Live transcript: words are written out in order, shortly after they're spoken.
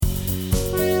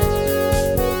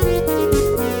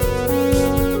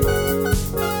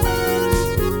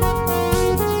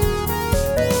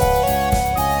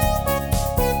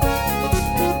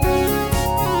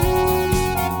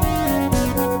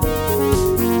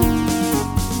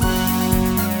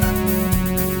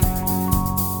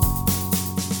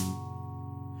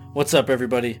What's up,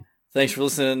 everybody? Thanks for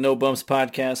listening to No Bumps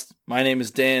Podcast. My name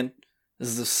is Dan. This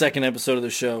is the second episode of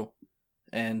the show,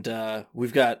 and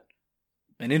we've got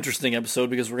an interesting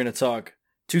episode because we're going to talk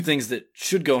two things that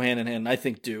should go hand in hand, and I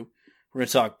think do. We're going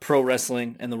to talk pro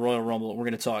wrestling and the Royal Rumble, and we're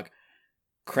going to talk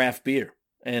craft beer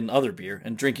and other beer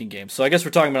and drinking games. So I guess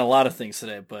we're talking about a lot of things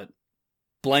today, but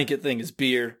blanket thing is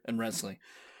beer and wrestling.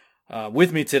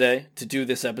 With me today to do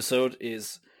this episode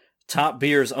is Top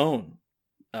Beer's own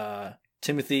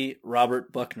Timothy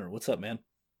Robert Buckner. What's up, man?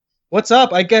 What's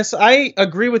up? I guess I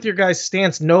agree with your guys'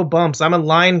 stance. No bumps. I'm a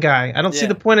line guy. I don't see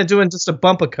the point of doing just a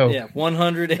bump of Coke. Yeah,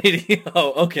 180.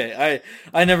 Oh, okay.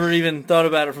 I never even thought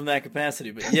about it from that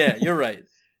capacity, but yeah, you're right.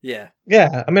 Yeah.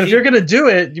 Yeah. I mean, if you're going to do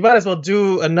it, you might as well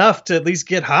do enough to at least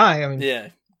get high. I mean, yeah.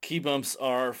 Key bumps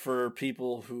are for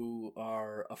people who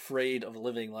are afraid of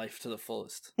living life to the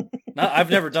fullest.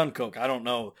 I've never done Coke. I don't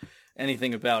know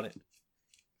anything about it.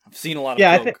 I've seen a lot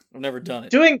of Coke. I've never done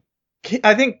it.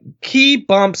 I think key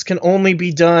bumps can only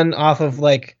be done off of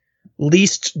like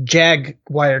leased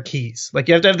Jaguar keys. Like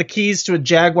you have to have the keys to a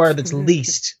Jaguar that's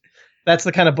leased. That's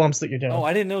the kind of bumps that you're doing. Oh,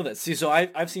 I didn't know that. See, so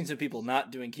I've seen some people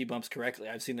not doing key bumps correctly.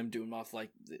 I've seen them do them off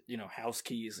like house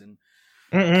keys and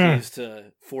keys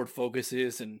to Ford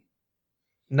Focuses and.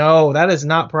 No, that is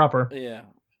not proper. Yeah,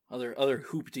 other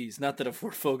hoopties. Not that a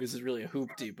Ford Focus is really a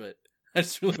hoopty, but I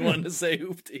just really wanted to say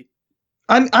hoopty.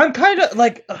 I'm kind of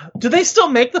like, do they still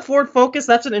make the Ford Focus?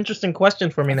 That's an interesting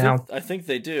question for me now. I think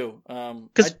they do. Go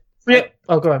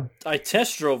ahead. I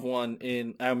test drove one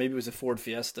in maybe it was a Ford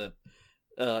Fiesta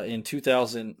in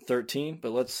 2013.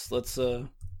 But let's this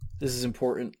is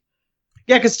important.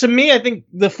 Yeah, because to me, I think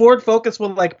the Ford Focus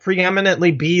will like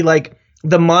preeminently be like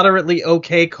the moderately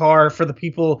okay car for the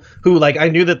people who like I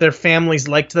knew that their families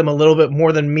liked them a little bit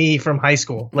more than me from high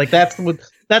school. Like that's what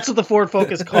the Ford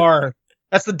Focus car.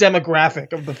 That's the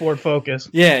demographic of the Ford Focus.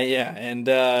 Yeah, and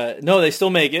no, they still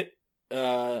make it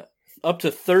up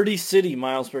to 30 city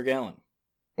miles per gallon.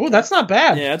 Oh, that's not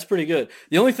bad. Yeah, that's pretty good.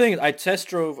 The only thing, I test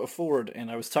drove a Ford,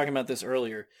 and I was talking about this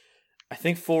earlier. I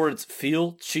think Fords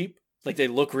feel cheap, like they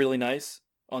look really nice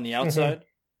on the outside. Mm-hmm.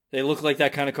 They look like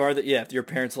that kind of car that, if your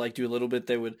parents liked you a little bit,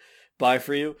 they would buy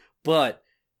for you. But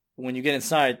when you get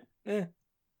inside,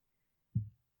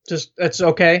 just it's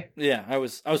okay. Yeah, I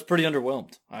was pretty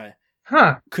underwhelmed.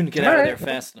 Couldn't get out of there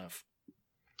fast enough.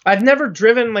 I've never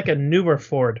driven like a newer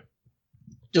Ford.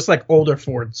 Just like older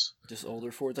Fords. Just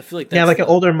older Fords? I feel like that's... Yeah, like an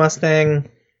older Mustang.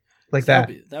 Like that.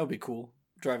 That would be cool.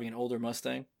 Driving an older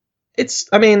Mustang.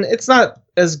 It's not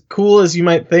as cool as you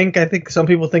might think. I think some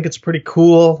people think it's pretty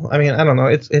cool. I mean, I don't know.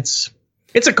 It's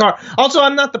a car. Also,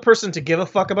 I'm not the person to give a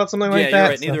fuck about something like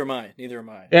that. Yeah, you're right. Neither am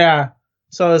I. Yeah.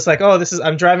 So it's like,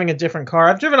 I'm driving a different car.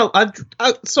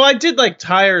 I did like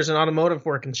tires and automotive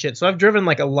work and shit. So I've driven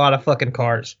like a lot of fucking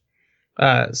cars.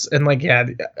 And like, yeah,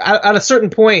 at a certain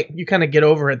point, you kind of get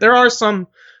over it. There are some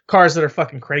cars that are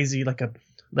fucking crazy, like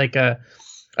a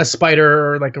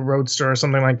Spider or like a Roadster or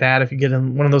something like that. If you get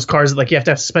in one of those cars that like you have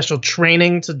to have special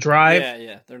training to drive.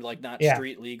 Yeah. They're like not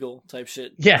street legal type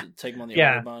shit. Yeah. Take them on the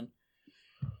Autobahn.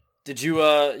 Did you,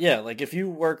 like if you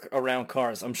work around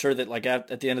cars, I'm sure that like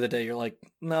at the end of the day, you're like,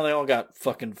 no, they all got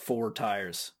fucking 4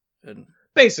 tires. And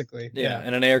basically. Yeah.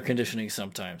 And an air conditioning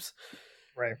sometimes.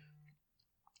 Right.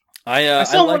 I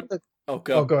saw like... one of the... Oh,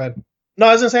 go ahead. No,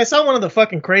 I was going to say, I saw one of the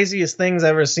fucking craziest things I've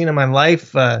ever seen in my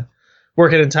life,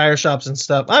 working in tire shops and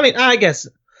stuff. I mean, I guess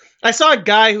I saw a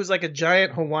guy who's like a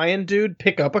giant Hawaiian dude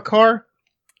pick up a car.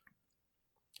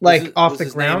 Like off the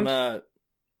ground. Name,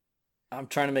 I'm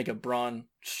trying to make a Braun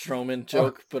Strowman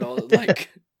joke, but all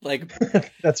like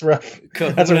that's rough.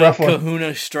 That's a rough one.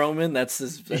 Kahuna Strowman. That's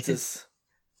his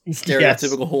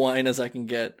stereotypical Hawaiian as I can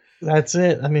get. That's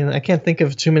it. I mean, I can't think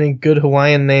of too many good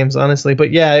Hawaiian names, honestly.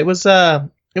 But yeah, it was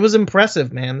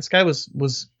impressive, man. This guy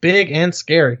was big and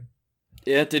scary.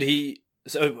 Yeah. Did he?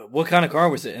 So, what kind of car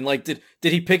was it? And like, did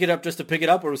he pick it up just to pick it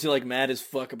up, or was he like mad as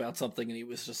fuck about something and he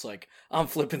was just like, I'm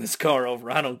flipping this car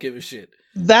over. I don't give a shit.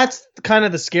 That's kind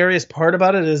of the scariest part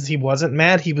about it is he wasn't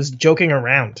mad. He was joking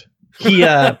around. He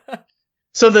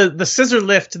so the scissor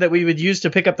lift that we would use to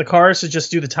pick up the cars to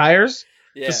just do the tires,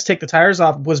 just take the tires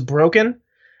off, was broken.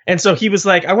 And so he was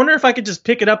like, I wonder if I could just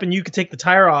pick it up and you could take the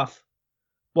tire off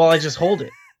while I just hold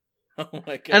it. Oh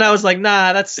my God. And I was like,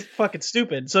 nah, that's fucking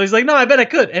stupid. So he's like, no, I bet I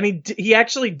could. And he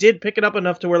actually did pick it up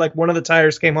enough to where like one of the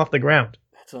tires came off the ground.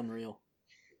 That's unreal.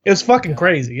 It was fucking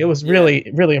crazy. It was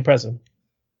really, really impressive.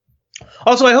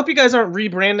 Also, I hope you guys aren't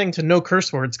rebranding to no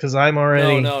curse words because I'm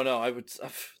already... No. I'm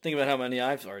thinking about how many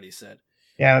I've already said.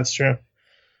 Yeah, that's true.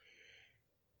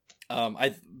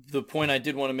 The point I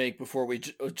did want to make before we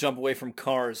jump away from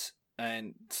cars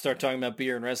and start talking about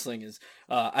beer and wrestling is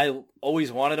I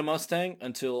always wanted a Mustang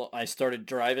until I started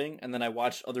driving, and then I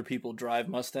watched other people drive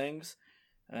Mustangs,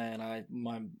 and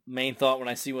my main thought when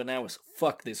I see one now is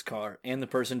fuck this car and the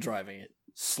person driving it.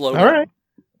 Slow down.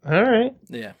 All right.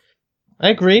 Yeah. I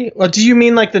agree. Well, do you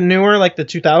mean like the newer, like the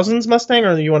 2000s Mustang,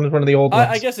 or you wanted one of the old ones?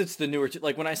 I guess it's the newer.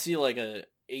 Like when I see like a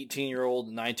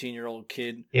 18-year-old, 19-year-old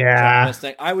kid Yeah. driving a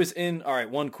Mustang. I was in. All right,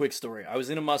 one quick story. I was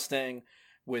in a Mustang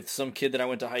with some kid that I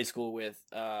went to high school with.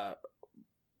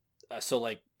 So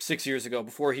like 6 years ago,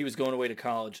 before he was going away to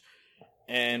college,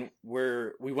 and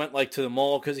we went like to the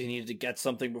mall because he needed to get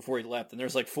something before he left. And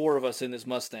there's like 4 of us in this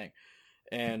Mustang,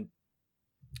 and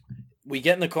we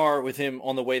get in the car with him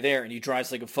on the way there, and he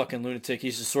drives like a fucking lunatic.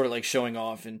 He's just sort of like showing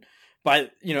off, and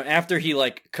after he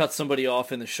like cuts somebody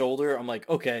off in the shoulder, I'm like,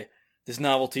 okay, this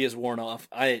novelty is worn off.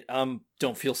 I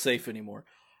don't feel safe anymore.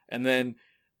 And then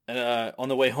on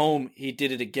the way home, he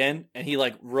did it again, and he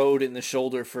like rode in the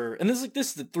shoulder and this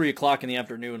is at 3:00 in the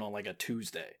afternoon on like a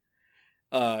Tuesday.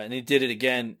 And he did it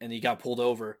again, and he got pulled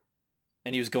over,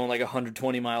 and he was going like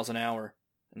 120 miles an hour,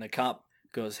 and the cop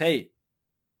goes, "Hey,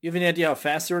 you have any idea how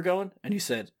fast you were going?" And he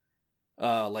said,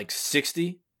 like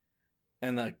 60.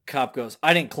 And the cop goes,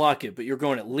 "I didn't clock it, but you're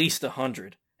going at least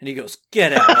 100. And he goes,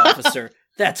 "Get out, officer.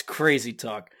 That's crazy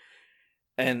talk."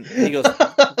 And he goes,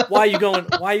 why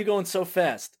are you going so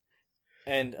fast?"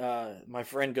 And my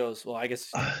friend goes, "Well, I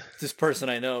guess this person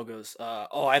I know goes,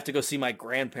 I have to go see my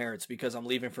grandparents because I'm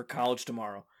leaving for college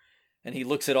tomorrow." And he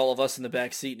looks at all of us in the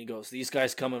back seat and he goes, "These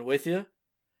guys coming with you?"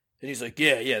 And he's like,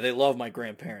 yeah, they love my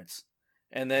grandparents.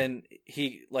 And then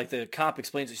the cop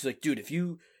explains it. He's like, "Dude, if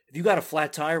you got a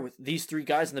flat tire with these 3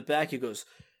 guys in the back," he goes,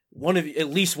 at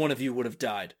least one of you would have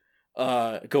died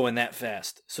going that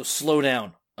fast. So slow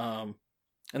down." And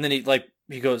then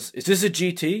he goes, "Is this a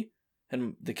GT?"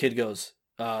 And the kid goes,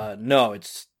 "No,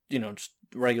 it's, just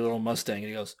regular old Mustang." And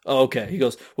he goes, "Oh, okay." He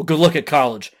goes, "Well, good luck at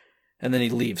college." And then he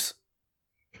leaves.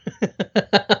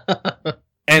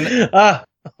 And oh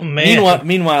man.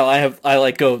 Meanwhile,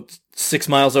 I go 6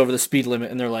 miles over the speed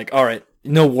limit, and they're like, "All right,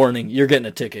 no warning, you're getting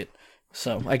a ticket."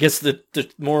 So I guess the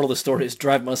moral of the story is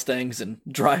drive Mustangs and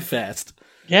drive fast.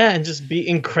 Yeah, and just be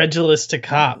incredulous to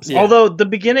cops. Yeah. Although the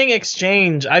beginning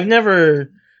exchange, no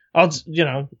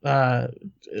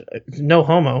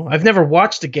homo. I've never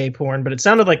watched a gay porn, but it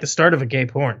sounded like the start of a gay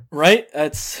porn. Right?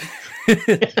 That's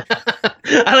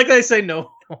I like that I say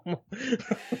no homo.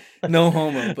 No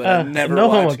homo, but I've never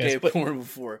watched gay porn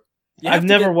before. I've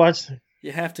never watched.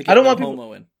 You have to get no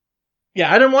homo in.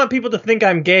 Yeah, I don't want people to think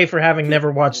I'm gay for having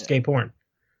never watched gay porn.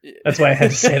 That's why I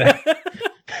had to say that.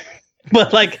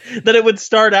 But like that it would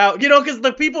start out, because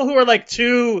the people who are like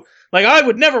I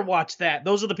would never watch that.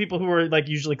 Those are the people who are like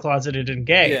usually closeted and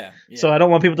gay. Yeah. So I don't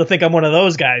want people to think I'm one of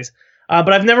those guys.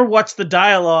 But I've never watched the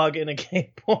dialogue in a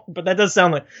gay porn. But that does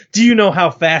sound like, "Do you know how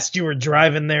fast you were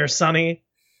driving there, Sonny?"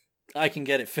 "I can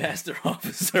get it faster,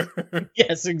 officer."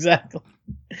 Yes, exactly.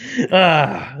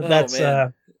 That's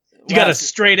man. You got a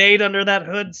straight 8 under that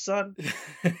hood, son.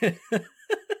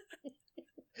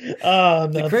 Oh,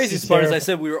 no, the craziest part is I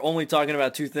said we were only talking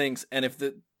about 2 things, and if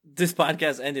this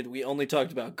podcast ended, we only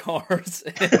talked about cars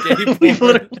and gay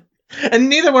porn. And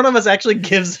neither one of us actually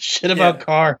gives a shit about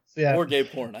cars. Yeah. Or gay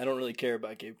porn. I don't really care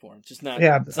about gay porn. It's just not.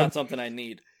 It's not something I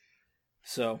need.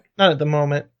 So not at the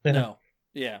moment. Yeah. No.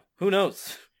 Yeah. Who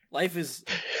knows? Life is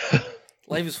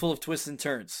full of twists and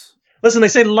turns. Listen, they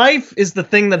say life is the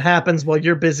thing that happens while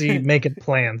you're busy making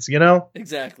plans.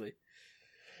 Exactly.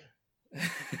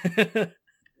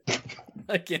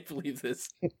 I can't believe this.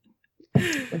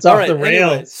 It's off the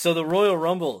rails. Anyway, so the Royal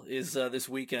Rumble is this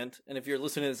weekend, and if you're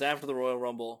listening to this after the Royal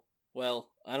Rumble,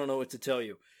 well, I don't know what to tell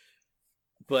you.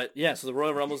 But yeah, so the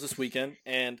Royal Rumble is this weekend,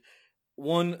 and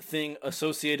one thing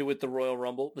associated with the Royal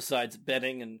Rumble, besides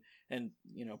betting and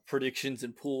predictions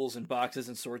and pools and boxes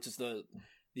and sorts, is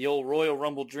the old Royal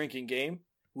Rumble drinking game,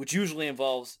 which usually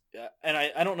involves, and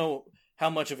I don't know how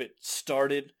much of it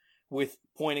started with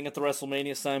pointing at the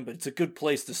WrestleMania sign, but it's a good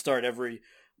place to start every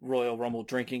Royal Rumble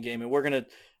drinking game. And we're gonna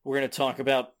talk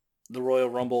about the Royal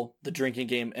Rumble, the drinking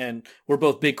game, and we're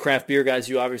both big craft beer guys.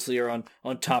 You obviously are on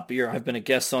Top Beer. I've been a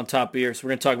guest on Top Beer, so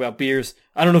we're gonna talk about beers.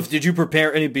 I don't know did you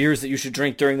prepare any beers that you should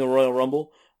drink during the Royal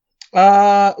Rumble?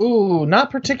 Not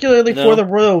particularly for the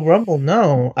Royal Rumble.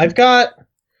 No, I got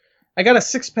a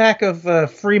 6-pack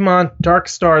of Fremont Dark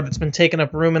Star that's been taking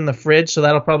up room in the fridge, so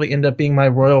that'll probably end up being my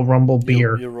Royal Rumble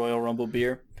beer. Your Royal Rumble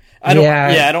beer. I don't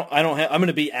have. I'm going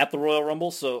to be at the Royal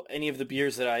Rumble, so any of the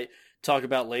beers that I talk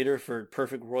about later for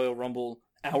perfect Royal Rumble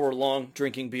hour-long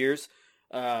drinking beers,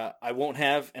 I won't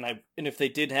have, and if they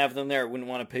did have them there, I wouldn't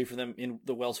want to pay for them in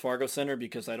the Wells Fargo Center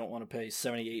because I don't want to pay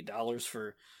 $78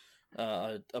 for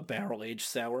a barrel aged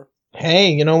sour.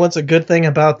 Hey, you know what's a good thing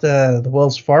about the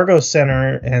Wells Fargo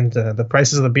Center and the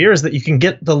prices of the beer is that you can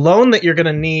get the loan that you're going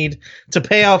to need to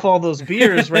pay off all those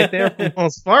beers right there from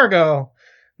Wells Fargo.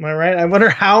 Am I right? I wonder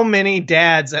how many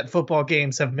dads at football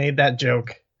games have made that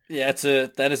joke. Yeah,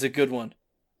 that is a good one.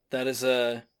 That is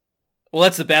well,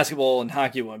 that's the basketball and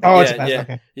hockey one. Oh, yeah, it's a yeah,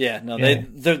 okay. yeah. No, Yeah.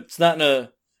 it's not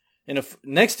in a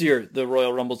next year. The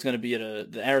Royal Rumble is going to be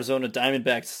at the Arizona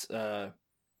Diamondbacks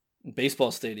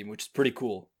baseball stadium, which is pretty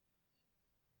cool.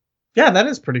 Yeah, that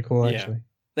is pretty cool, Yeah. actually.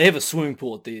 They have a swimming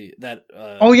pool at that.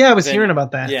 Oh yeah, I was venue. hearing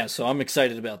about that. Yeah, so I'm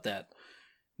excited about that.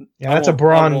 Yeah, that's a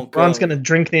Braun. Braun's going to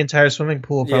drink the entire swimming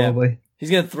pool, probably. Yeah.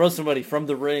 He's going to throw somebody from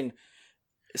the ring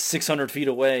 600 feet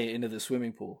away into the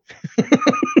swimming pool.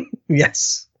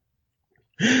 Yes.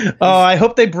 Oh, I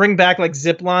hope they bring back like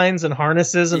zip lines and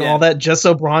harnesses and all that just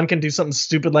so Braun can do something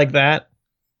stupid like that.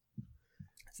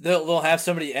 They'll have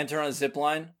somebody enter on a zip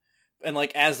line, and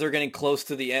like as they're getting close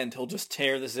to the end, he'll just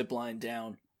tear the zip line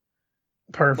down.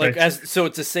 Perfect. Like so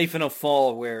it's a safe enough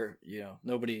fall where,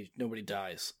 nobody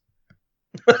dies.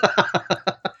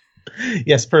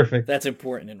 Yes, perfect. That's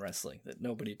important in wrestling, that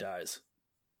nobody dies.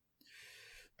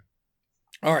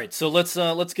 All right, so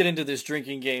let's get into this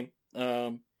drinking game.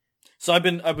 So I've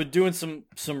been doing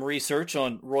some research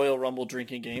on Royal Rumble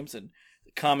drinking games, and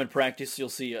common practice. You'll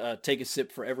see take a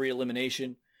sip for every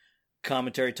elimination.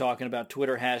 Commentary talking about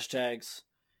Twitter hashtags.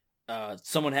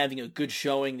 Someone having a good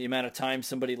showing, the amount of time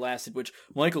somebody lasted. Which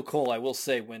Michael Cole, I will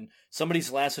say, when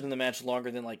somebody's lasted in the match longer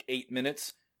than like 8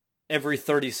 minutes, every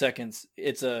 30 seconds,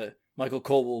 Michael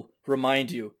Cole will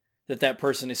remind you that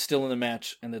person is still in the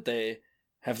match and that they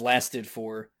have lasted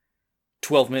for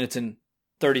 12 minutes and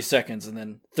 30 seconds and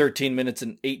then 13 minutes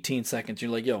and 18 seconds.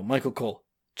 You're like, yo, Michael Cole,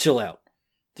 chill out.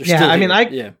 They're still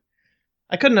here.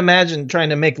 I couldn't imagine trying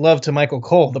to make love to Michael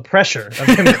Cole. The pressure of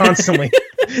him constantly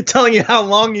telling you how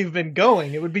long you've been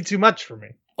going. It would be too much for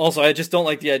me. Also, I just don't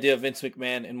like the idea of Vince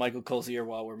McMahon in Michael Cole's ear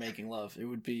while we're making love. It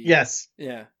would be... Yes.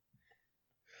 Yeah.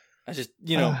 I just,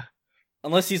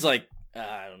 unless he's like,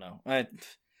 I don't know.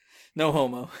 No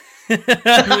homo.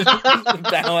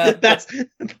 Bow out. That's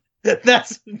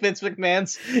Vince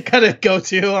McMahon's kind of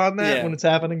go-to on that when it's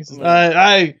happening. He says,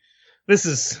 I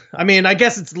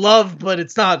guess it's love, but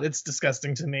it's not. It's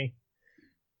disgusting to me.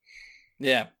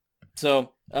 Yeah.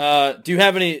 So, do you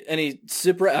have any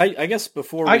sip? I guess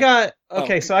before I got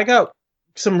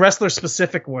some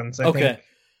wrestler-specific ones. I think.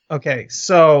 Okay.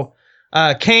 So,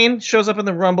 Kane shows up in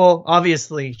the Rumble.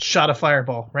 Obviously, shot a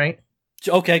fireball, right?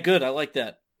 Okay, good. I like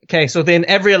that. Okay, so then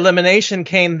every elimination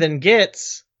Kane then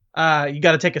gets, you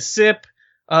got to take a sip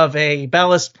of a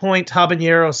Ballast Point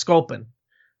Habanero Sculpin,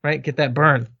 right? Get that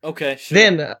burn. Okay,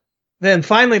 sure. Then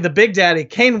finally, the Big Daddy,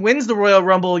 Kane wins the Royal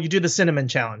Rumble. You do the Cinnamon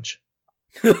Challenge.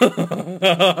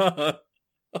 Oh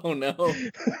no.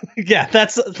 Yeah,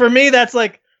 for me. That's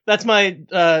my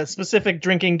specific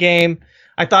drinking game.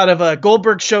 I thought of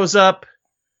Goldberg shows up,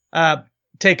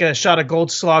 take a shot of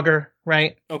Goldschlager,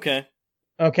 right? Okay.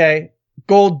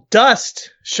 Gold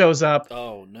Dust shows up.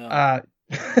 Oh no.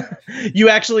 You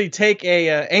actually take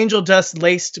a angel dust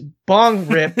laced bong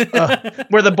rip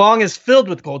where the bong is filled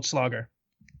with Goldschlager.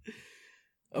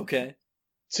 Okay.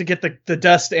 To get the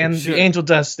dust and the angel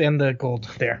dust and the gold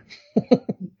there.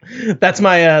 That's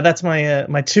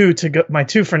my two to go. My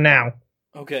two for now.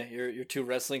 Okay, your two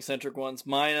wrestling centric ones.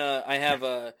 Mine, I have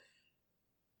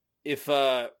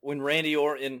when Randy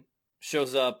Orton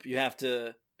shows up, you have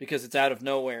to, because it's out of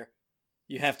nowhere,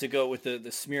 you have to go with the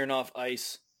Smirnoff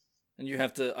Ice, and you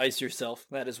have to ice yourself.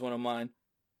 That is one of mine.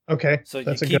 Okay, so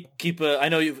you keep I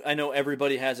know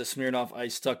everybody has a Smirnoff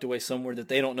Ice tucked away somewhere that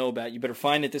they don't know about. You better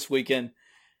find it this weekend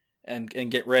and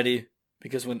get ready,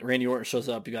 because when Randy Orton shows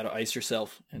up, you got to ice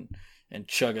yourself and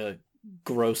chug a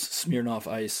gross Smirnoff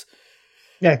Ice.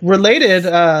 Yeah, related,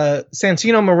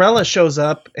 Santino Marella shows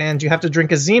up, and you have to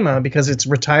drink a Zima because it's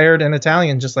retired and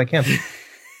Italian, just like him.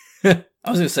 I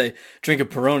was going to say drink a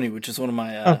Peroni, which is one of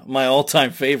my my all-time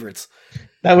favorites.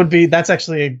 That would be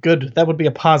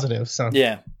a positive. So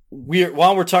yeah,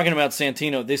 while we're talking about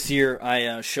Santino, this year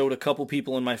I showed a couple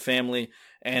people in my family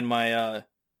and my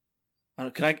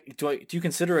do you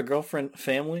consider a girlfriend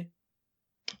family?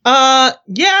 Yeah,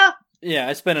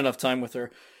 I spent enough time with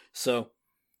her, so.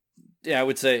 Yeah, I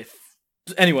would say.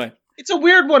 Anyway, it's a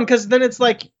weird one because then it's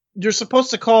like you're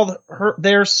supposed to call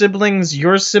their siblings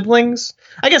your siblings.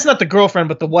 I guess not the girlfriend,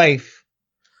 but the wife.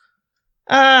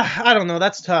 I don't know.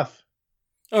 That's tough.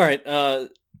 All right.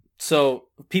 So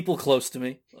people close to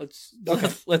me. Let's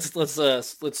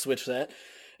switch that.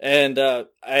 And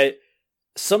I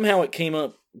somehow it came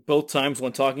up both times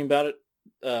when talking about it.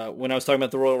 When I was talking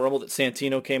about the Royal Rumble, that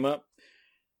Santino came up.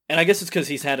 and I guess it's because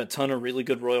he's had a ton of really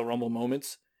good Royal Rumble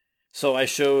moments. So I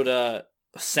showed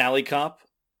Sally Cop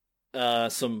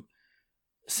some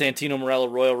Santino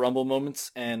Marella Royal Rumble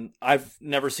moments, and I've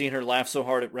never seen her laugh so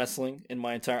hard at wrestling in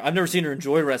my entire. I've never seen her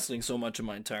enjoy wrestling so much in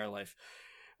my entire life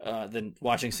than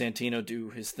watching Santino do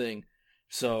his thing.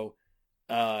 So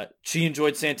she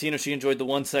enjoyed Santino. She enjoyed the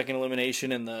 1 second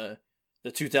elimination in the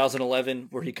 2011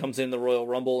 where he comes in the Royal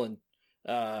Rumble and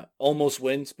almost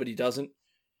wins, but he doesn't.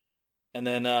 And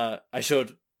then I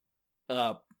showed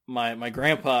my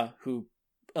grandpa who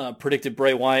predicted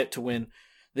Bray Wyatt to win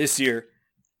this year.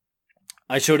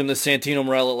 I showed him the Santino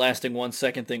Marella lasting 1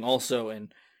 second thing also,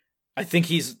 and I think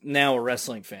he's now a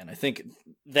wrestling fan. I think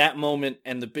that moment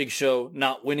and the Big Show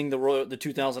not winning the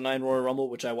 2009 Royal Rumble,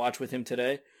 which I watched with him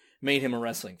today, made him a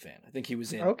wrestling fan. I think he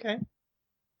was in. Okay.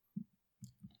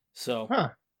 So,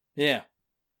 yeah.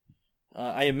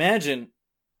 I imagine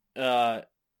that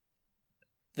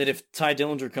if Ty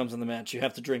Dillinger comes in the match, you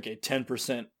have to drink a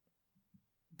 10%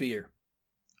 beer.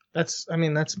 That's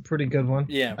a pretty good one.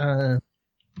 Yeah.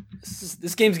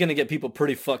 This game's going to get people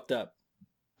pretty fucked up.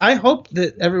 I hope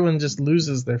that everyone just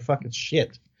loses their fucking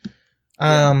shit.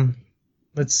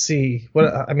 Let's see.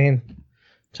 Trying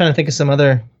to think of some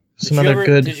other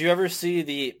good. Did you ever see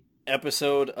the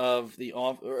episode of The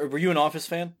Office? Were you an Office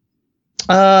fan?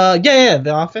 Yeah,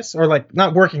 The Office, or like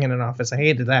not working in an office. I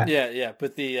hated that. Yeah,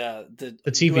 but the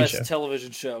TV US show,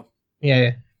 television show.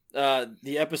 Yeah.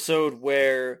 The episode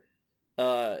where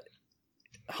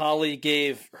Holly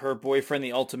gave her boyfriend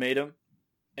the ultimatum,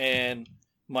 and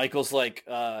Michael's like,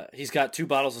 he's got 2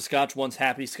 bottles of scotch. One's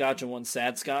happy scotch and one's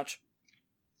sad scotch.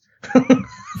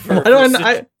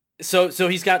 So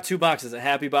he's got 2 boxes, a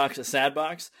happy box, a sad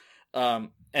box,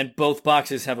 and both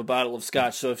boxes have a bottle of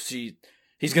scotch. So if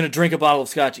he's going to drink a bottle of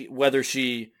scotch, whether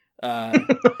she,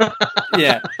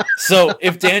 yeah. So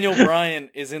if Daniel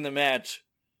Bryan is in the match,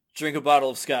 drink a bottle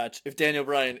of scotch. If Daniel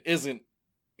Bryan isn't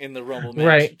in the Rumble match,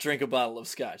 right, drink a bottle of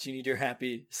scotch. You need your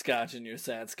happy scotch and your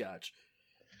sad scotch.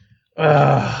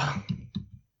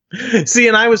 See,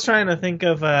 and I was trying to think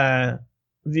of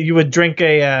you would drink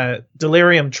a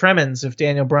delirium tremens if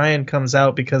Daniel Bryan comes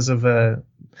out because of the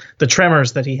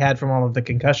tremors that he had from all of the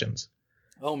concussions.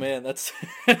 Oh man, that's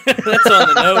that's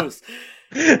on the nose.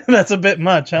 That's a bit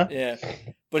much, huh? Yeah,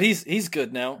 but he's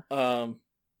good now.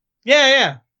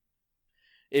 Yeah.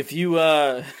 If you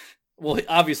well,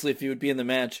 obviously, if you would be in the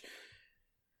match,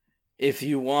 if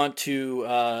you want to,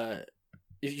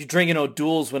 if you drink in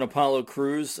O'Doul's when Apollo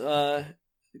Crews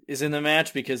is in the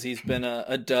match because he's been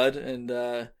a dud, and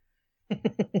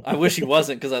I wish he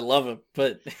wasn't because I love him.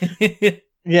 But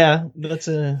yeah, that's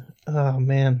oh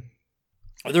man.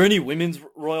 Are there any women's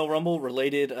Royal Rumble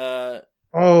related?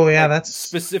 That's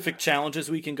specific challenges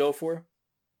we can go for.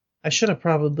 I should have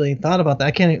probably thought about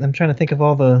that. I'm trying to think of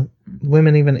all the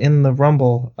women even in the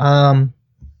Rumble. Well,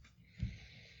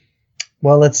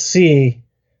 let's see.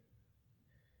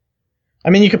 I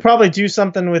mean, you could probably do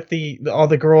something with all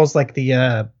the girls, like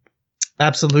the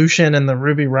Absolution and the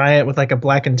Ruby Riott with like a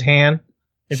black and tan.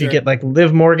 If you get like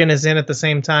Liv Morgan is in at the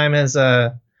same time as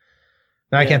I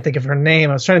can't think of her name.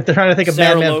 I was trying to think of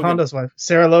Madman Pondo's wife,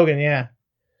 Sarah Logan. Yeah.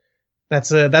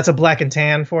 That's a black and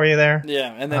tan for you there.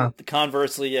 Yeah, and then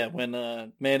conversely, when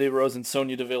Mandy Rose and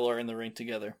Sonya Deville are in the ring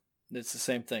together, it's the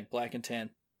same thing, black and tan.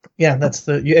 Yeah, that's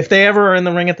if they ever are in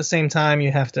the ring at the same time,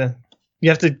 you have to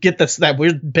get that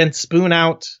weird bent spoon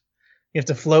out. You have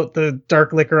to float the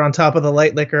dark liquor on top of the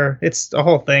light liquor. It's a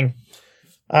whole thing.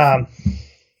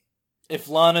 If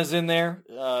Lana's in there,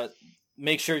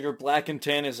 make sure your black and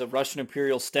tan is a Russian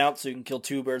Imperial Stout, so you can kill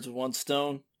 2 birds with 1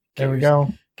 stone. There we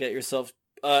go. Get yourself.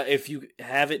 If you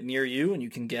have it near you and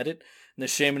you can get it, the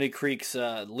Chamonix Creek's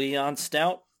Leon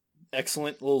Stout,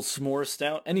 excellent little s'more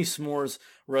stout. Any s'mores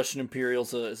Russian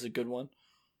Imperials is a good one.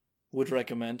 Would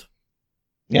recommend.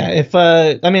 Yeah, if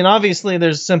obviously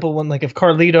there's a simple one, like if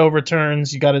Carlito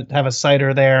returns, you got to have a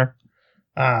cider there.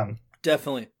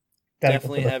 Definitely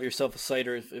have yourself a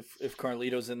cider if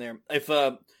Carlito's in there. If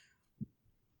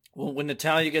when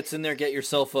Natalya gets in there, get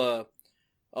yourself a.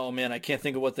 Oh man, I can't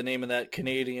think of what the name of that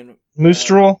Canadian Moose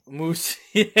Drool. Moose,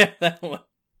 yeah, that one.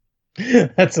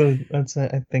 That's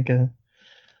I think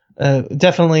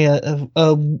definitely a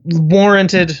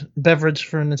warranted beverage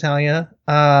for Natalya.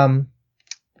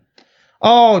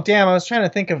 Oh damn, I was trying to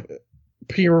think of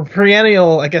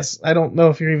perennial. I guess I don't know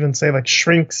if you even say like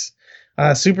Shrink's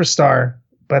superstar,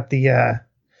 but the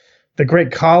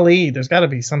Great Khali. There's got to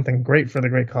be something great for the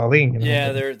Great Khali. You know?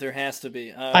 Yeah, there has to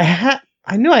be.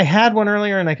 I knew I had one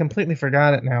earlier and I completely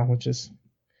forgot it now, which is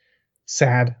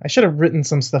sad. I should have written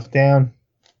some stuff down.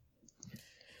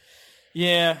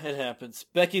 Yeah, it happens.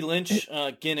 Becky Lynch,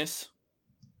 Guinness.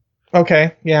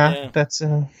 Okay, yeah,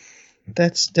 Yeah.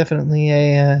 that's definitely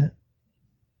a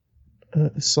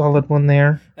solid one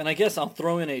there. And I guess I'll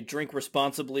throw in a drink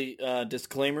responsibly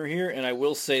disclaimer here, and I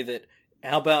will say that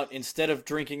how about instead of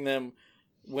drinking them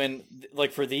when,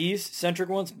 like for these centric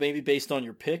ones, maybe based on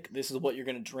your pick, this is what you're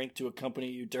going to drink to accompany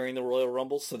you during the Royal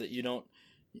Rumble so that you don't,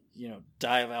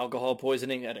 die of alcohol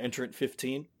poisoning at entrant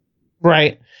 15.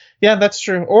 Right. Yeah, that's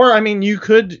true. Or I mean, you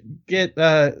could get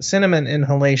cinnamon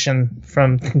inhalation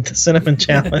from the cinnamon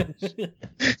challenge.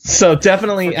 So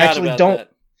definitely, Forgot actually, about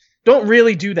that. don't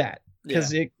really do that Yeah.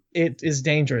 because it is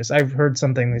dangerous. I've heard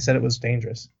something they said it was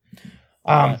dangerous.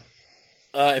 Uh,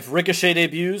 if Ricochet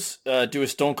debuts, do a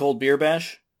Stone Cold Beer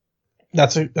Bash.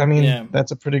 I mean, Yeah.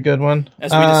 that's a pretty good one.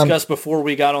 As we discussed before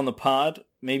we got on the pod,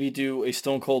 maybe do a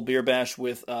Stone Cold Beer Bash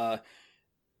with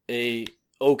a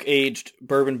oak aged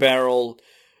bourbon barrel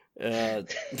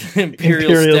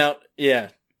imperial stout. Yeah.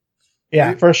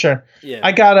 Yeah, for sure. Yeah.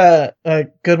 I got a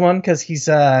good one because he's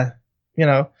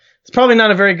it's probably not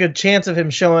a very good chance of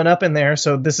him showing up in there.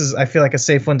 So this is, I feel like, a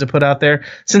safe one to put out there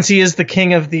since he is the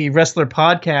king of the wrestler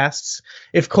podcasts.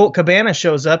 If Colt Cabana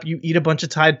shows up, you eat a bunch of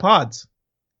Tide Pods.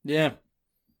 Yeah.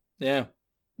 Yeah.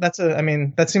 I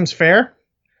mean, that seems fair.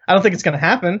 I don't think it's going to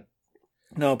happen.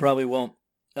 No, probably won't.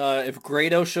 If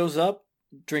Grado shows up,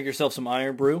 drink yourself some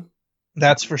Iron Brew.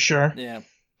 That's for sure. Yeah.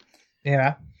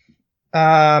 Yeah.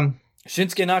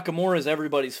 Shinsuke Nakamura is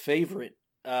everybody's favorite.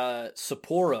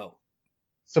 Sapporo.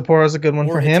 Sapporo's a good one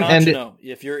Or for him. Hitachino. And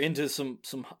if you're into some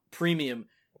premium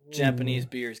Japanese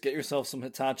beers, get yourself some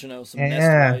Hitachino, some Yeah.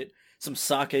 Nest White, some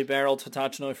sake barreled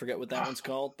Hitachino. I forget what that one's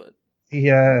called, but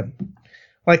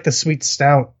like the sweet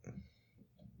stout.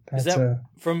 is that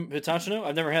from Hitachino?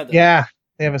 I've never had that. Yeah,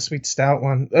 they have a sweet stout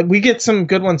one. We get some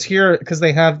good ones here because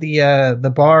they have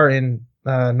the bar in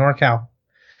NorCal.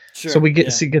 Sure. So we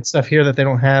get stuff here that they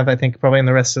don't have. I think probably in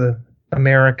the rest of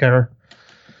America.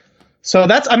 So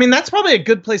that's probably a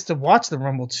good place to watch the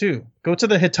Rumble too. Go to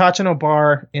the Hitachino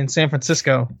bar in San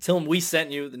Francisco. Tell them we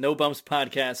sent you, the No Bumps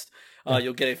podcast.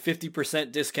 You'll get a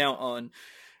 50% discount on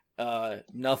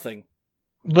nothing.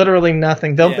 Literally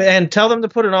nothing. And tell them to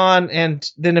put it on, and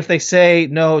then if they say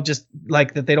no, just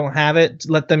like that they don't have it,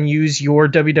 let them use your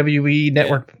WWE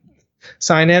network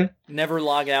sign in. Never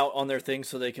log out on their thing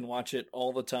so they can watch it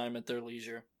all the time at their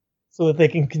leisure. So that they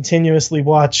can continuously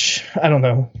watch. I don't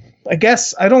know. I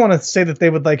guess I don't want to say that they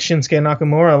would like Shinsuke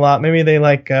Nakamura a lot. Maybe they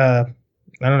like I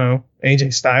don't know,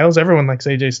 AJ Styles. Everyone likes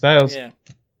AJ Styles. Yeah.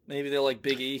 Maybe they like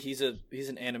Big E. He's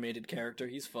an animated character.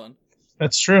 He's fun.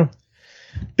 That's true.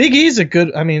 Big E's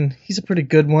he's a pretty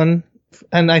good one.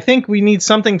 And I think we need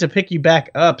something to pick you back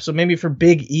up. So maybe for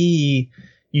Big E,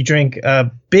 you drink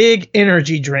a big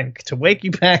energy drink to wake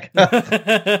you back up.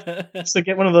 So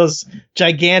get one of those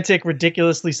gigantic,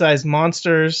 ridiculously sized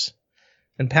monsters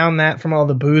and pound that from all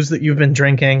the booze that you've been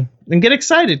drinking. And get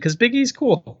excited because Big E's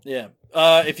cool. Yeah.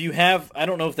 If you have, I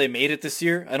don't know if they made it this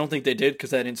year. I don't think they did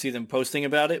because I didn't see them posting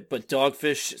about it. But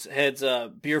Dogfish Head's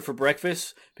beer for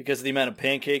breakfast because of the amount of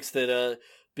pancakes that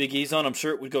Big E's on. I'm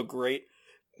sure it would go great.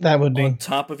 That would be on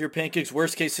top of your pancakes.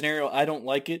 Worst case scenario, I don't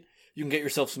like it. You can get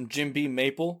yourself some Jim Beam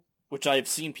maple, which I have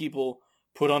seen people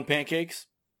put on pancakes.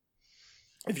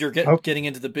 If you're getting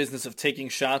into the business of taking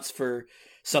shots for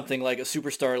something like a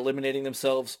superstar eliminating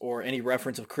themselves, or any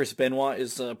reference of Chris Benoit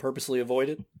is purposely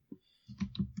avoided.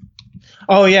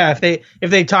 Oh yeah, if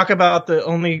they talk about the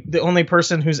only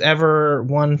person who's ever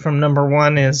won from number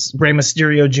one is Rey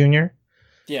Mysterio Jr.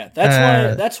 Yeah,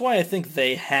 that's why I think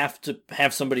they have to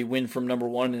have somebody win from number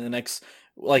one in the next,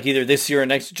 like either this year or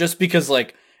next, just because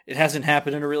like it hasn't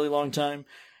happened in a really long time,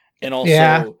 and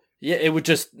also it would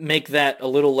just make that a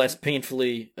little less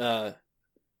painfully or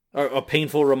a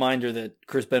painful reminder that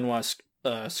Chris Benoit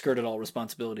skirted all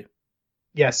responsibility.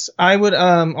 Yes, I would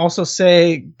also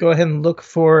say go ahead and look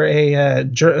for a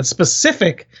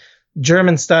specific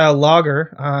German-style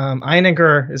lager.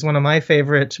 Einiger is one of my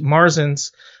favorite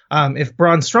Marzens. If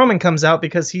Braun Strowman comes out,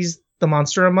 because he's the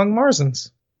monster among Marzens.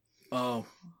 Oh,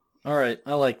 all right.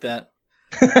 I like that.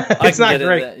 It's not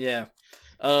great. Yeah.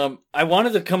 I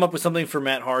wanted to come up with something for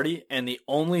Matt Hardy, and the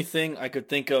only thing I could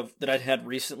think of that I'd had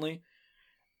recently,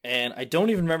 and I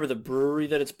don't even remember the brewery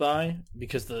that it's by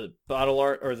because the bottle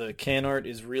art or the can art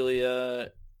is really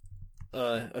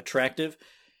attractive.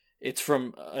 It's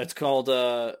called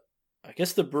I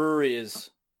guess the brewery is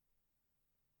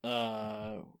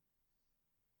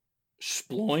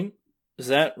Sploing. Is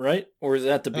that right, or is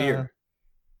that the beer?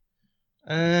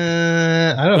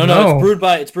 I don't know. No,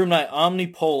 it's brewed by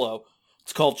Omnipolo.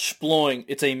 It's called Sploing.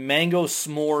 It's a mango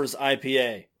s'mores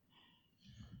IPA.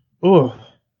 Ooh.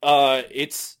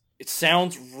 It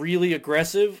sounds really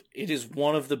aggressive. It is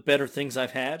one of the better things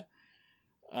I've had.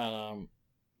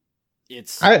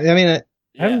 It's I mean,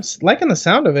 yeah, I'm liking the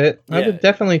sound of it. I Yeah. would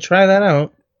definitely try that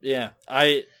out. yeah.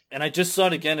 I just saw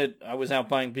it again. I was out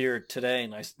buying beer today,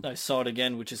 and I saw it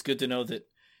again, which is good to know that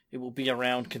it will be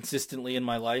around consistently in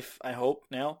my life. I hope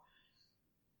now.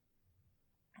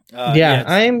 Yeah, It's,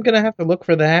 I am gonna have to look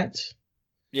for that.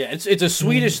 yeah, it's a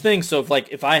Swedish thing. So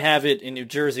if I have it in New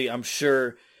Jersey, I'm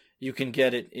sure you can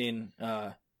get it in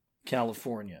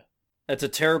California. That's a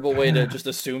terrible way to just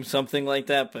assume something like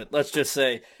that, but let's just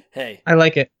say, hey, I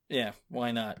like it. yeah,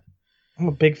 why not? I'm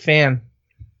a big fan.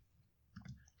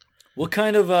 What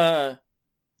kind of,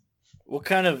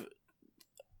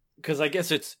 because I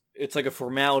guess it's like a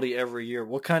formality every year.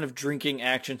 What kind of drinking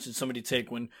action should somebody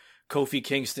take when Kofi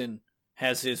Kingston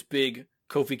has his big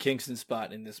Kofi Kingston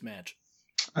spot in this match?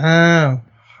 Oh,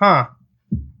 huh.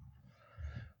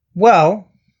 Well,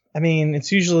 I mean,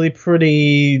 it's usually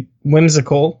pretty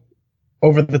whimsical,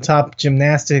 over the top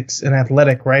gymnastics and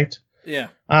athletic, right? Yeah.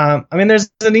 I mean, there's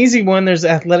an easy one. There's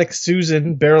Athletic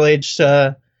Susan, barrel-aged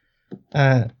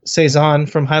saison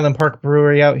from Highland Park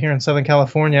Brewery out here in Southern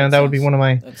California. That would be one of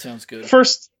my That sounds good.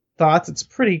 first thoughts. It's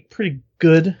pretty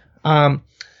good. But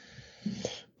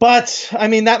I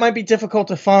mean, that might be difficult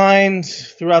to find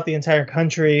throughout the entire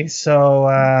country. So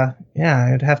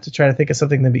yeah, I'd have to try to think of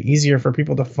something that'd be easier for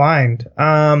people to find.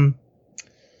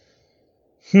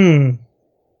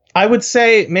 I would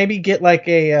say maybe get like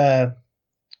a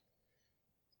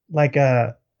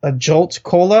Jolt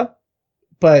Cola,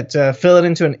 but fill it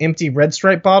into an empty Red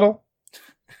Stripe bottle,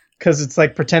 because it's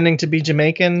like pretending to be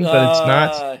Jamaican, but it's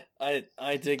not.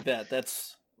 I dig that.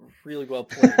 That's really well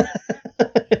played.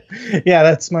 Yeah,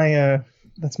 that's my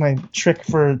trick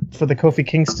for the Kofi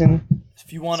Kingston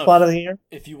If you want spot of the year.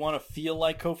 If you want to feel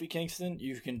like Kofi Kingston,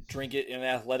 you can drink it in an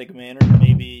athletic manner.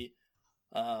 Maybe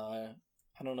I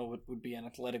don't know what would be an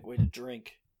athletic way to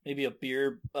drink. Maybe a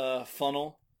beer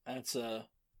funnel. That's a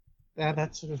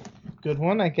good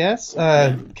one, I guess.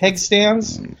 Keg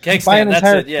stands. Keg Buy an stand.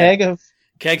 entire That's it. Yeah. keg of.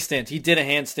 Keg stand. He did a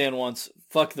handstand once.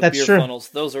 Fuck the That's beer true. funnels.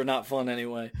 Those are not fun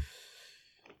anyway.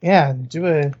 Yeah, do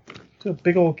a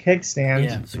big old keg stand.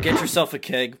 Yeah. So get yourself a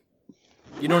keg.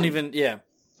 You don't even. Yeah.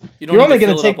 You You're don't only even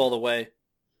gonna fill it take- up all the way.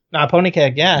 Nah, pony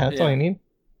keg. Yeah, that's all Yeah. you need.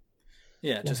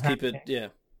 Yeah. Just Yeah. keep it. Yeah.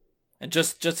 And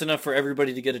just enough for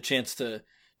everybody to get a chance to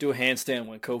do a handstand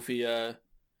when Kofi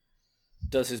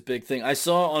does his big thing. I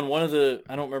saw on one of the,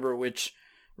 I don't remember which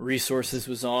resource this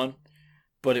was on,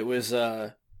 but it was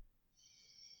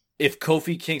if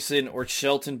Kofi Kingston or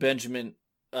Shelton Benjamin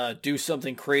do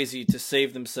something crazy to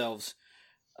save themselves,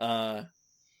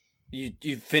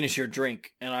 you finish your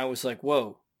drink. And I was like,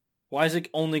 whoa, why is it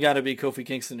only got to be Kofi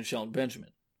Kingston and Shelton Benjamin?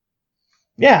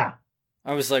 Yeah.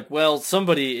 I was like, well,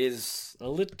 somebody is a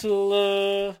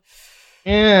little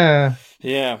Yeah.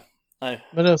 yeah.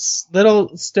 Little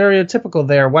stereotypical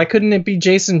there. Why couldn't it be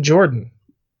Jason Jordan?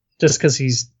 Just because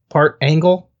he's part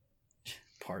Angle?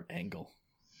 Part Angle.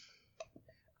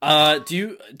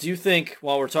 Do you think,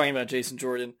 while we're talking about Jason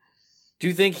Jordan, do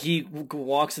you think he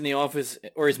walks in the office,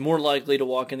 or is more likely to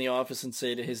walk in the office and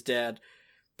say to his dad,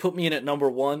 "Put me in at number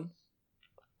 1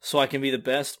 so I can be the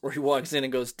best," or he walks in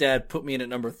and goes, "Dad, put me in at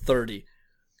number 30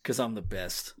 because I'm the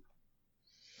best"?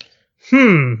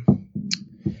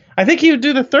 I think he would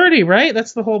do the 30, right?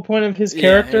 That's the whole point of his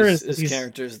character. His he's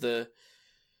character's the...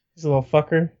 He's a little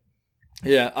fucker.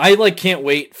 Yeah, I can't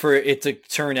wait for it to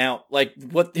turn out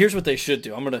here's what they should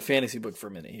do. I'm going to fantasy book for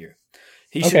a minute here.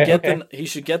 He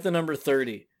should get the number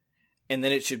 30, and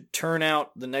then it should turn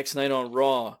out the next night on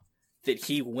Raw that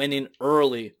he went in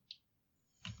early,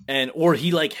 or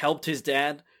he helped his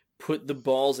dad put the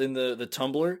balls in the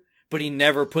tumbler, but he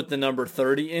never put the number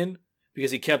 30 in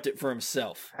because he kept it for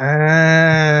himself.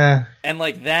 And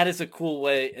that is a cool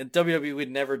way, and WWE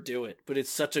would never do it, but it's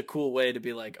such a cool way to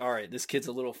be like, all right, this kid's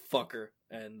a little fucker,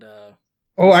 and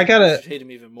I gotta hate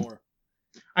him even more.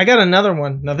 I got another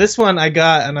one. Now this one I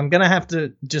got, and I'm gonna have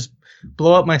to just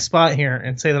blow up my spot here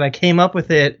and say that I came up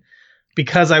with it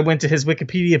because I went to his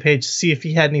Wikipedia page to see if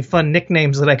he had any fun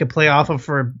nicknames that I could play off of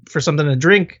for something to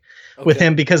drink with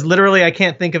him, because literally I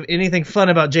can't think of anything fun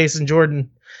about Jason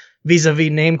Jordan vis-a-vis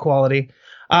name quality.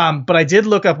 But I did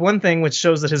look up one thing which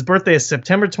shows that his birthday is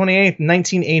September 28th,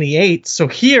 1988. So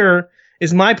here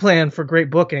is my plan for great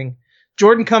booking.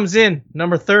 Jordan comes in,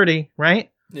 number 30, right?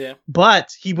 Yeah.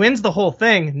 But he wins the whole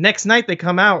thing. Next night they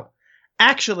come out.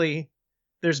 Actually,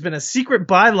 there's been a secret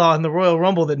bylaw in the Royal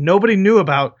Rumble that nobody knew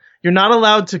about. You're not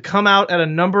allowed to come out at a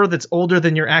number that's older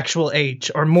than your actual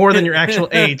age or more than your actual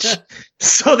age.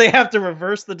 So they have to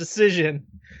reverse the decision.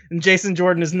 And Jason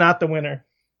Jordan is not the winner.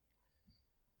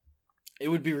 It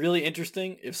would be really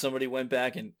interesting if somebody went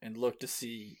back and looked to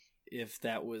see if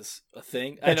that was a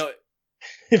thing. I know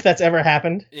If that's ever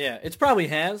happened. Yeah, it's probably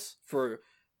has for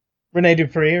Rene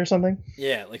Dupree or something.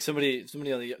 Yeah, like somebody on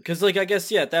the because like I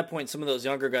guess at that point some of those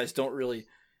younger guys don't really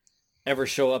ever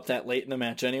show up that late in the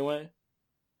match anyway.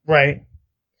 Right.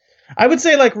 I would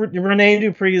say like Rene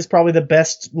Dupree is probably the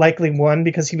best likely one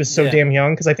because he was so damn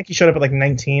young. Because I think he showed up at like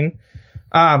 19.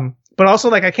 But also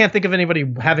like I can't think of anybody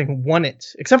having won it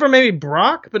except for maybe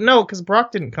Brock. But no, because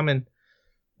Brock didn't come in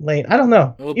late. I don't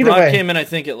know. Well, Either Brock way. came in I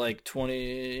think at like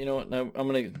 20. You know what? No,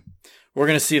 we're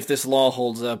gonna see if this law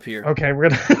holds up here. Okay, we're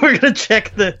gonna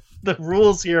check the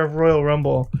rules here of Royal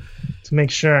Rumble to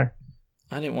make sure.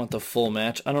 I didn't want the full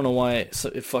match. I don't know why it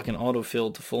fucking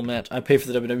autofilled the full match. I pay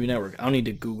for the WWE Network. I don't need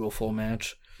to Google full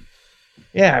match.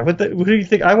 Yeah, what do you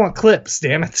think? I want clips,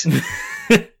 damn it.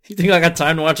 You think I got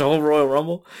time to watch a whole Royal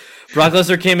Rumble? Brock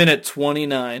Lesnar came in at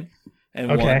 29 and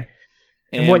won. Okay.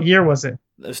 And what year was it?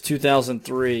 It was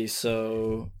 2003,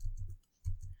 so...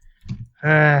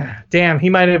 Damn, he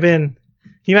might have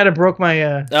broke my...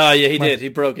 Oh, yeah, he did. He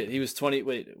broke it. He was 20...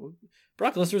 Wait,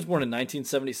 Brock Lesnar was born in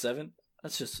 1977?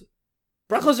 That's just...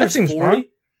 Brock Lesnar's 40? Wrong.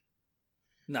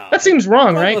 No. That seems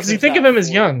wrong, right? Because you think of him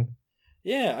as young.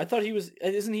 Yeah, I thought he was...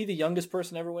 Isn't he the youngest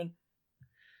person to ever win?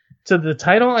 To the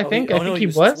title, I think? I think he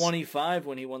was 25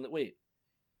 when he won the... Wait.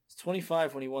 It's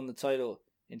 25 when he won the title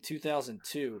in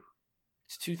 2002.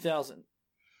 It's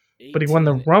 2008. But he won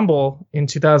the Rumble in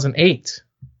 2008.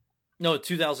 No,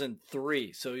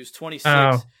 2003. So he was 26.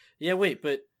 Oh. Yeah, wait,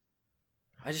 but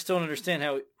I just don't understand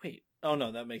how... Wait. Oh,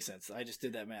 no, that makes sense. I just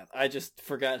did that math. I just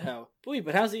forgot how... Wait,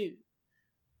 but how's he...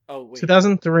 Oh, wait.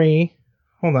 2003.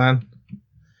 Hold on.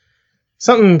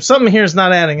 Something here is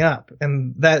not adding up.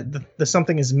 And the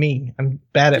something is me. I'm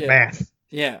bad at math.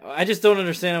 Yeah, I just don't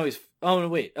understand how he's... Oh, no,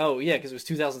 wait. Oh, yeah, because it was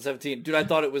 2017. Dude, I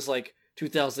thought it was like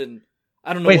 2000...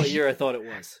 I don't know what year I thought it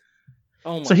was.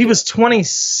 Oh, my So he was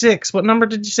 26. What number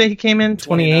did you say he came in?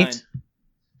 28?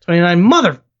 29.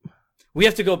 Mother... We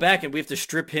have to go back and we have to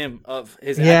strip him of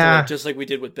his accolade, just like we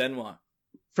did with Benoit.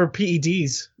 For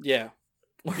PEDs. Yeah.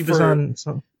 He was on...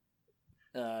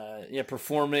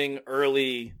 performing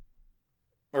early...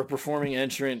 Or performing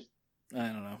entrant... I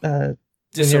don't know.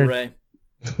 Disarray.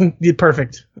 Yeah,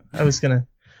 perfect. I was gonna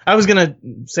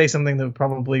say something that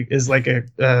probably is like a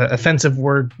offensive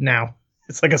word now.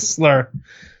 It's like a slur.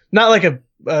 Not like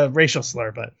a racial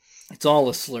slur, but... It's all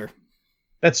a slur.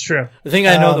 That's true. The thing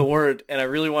I know the word, and I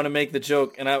really want to make the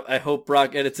joke, and I hope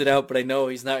Brock edits it out, but I know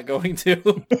he's not going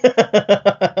to.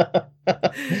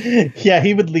 Yeah,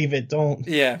 he would leave it. Don't.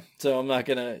 Yeah, so I'm not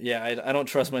gonna. Yeah, I don't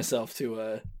trust myself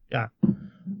to. Yeah.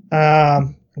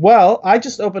 Well, I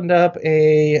just opened up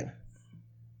a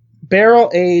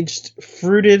barrel-aged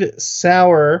fruited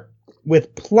sour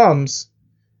with plums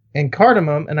and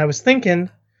cardamom, and I was thinking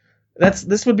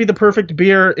this would be the perfect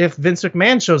beer if Vince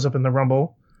McMahon shows up in the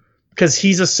Rumble. Because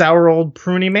he's a sour old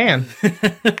pruny man.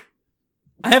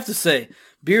 I have to say,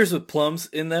 beers with plums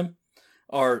in them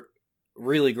are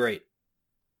really great.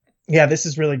 Yeah, this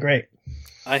is really great.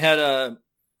 I had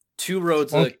Two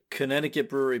Roads, a Connecticut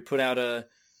brewery, put out a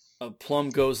plum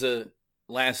goza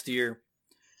last year.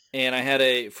 And I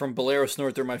had from Bolero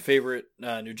Snort, they're my favorite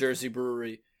New Jersey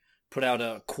brewery, put out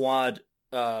a quad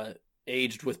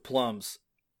aged with plums.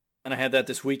 And I had that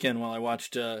this weekend while I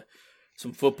watched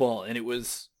some football, and it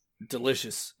was...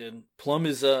 delicious. And plum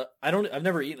is I've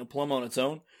never eaten a plum on its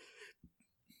own,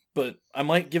 but I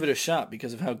might give it a shot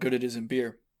because of how good it is in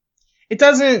beer.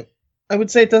 I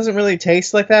would say it doesn't really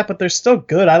taste like that, but they're still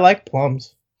good. I like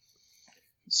plums.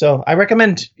 So I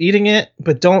recommend eating it,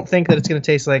 but don't think that it's going to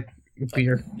taste like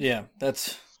beer. Yeah,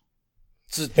 that's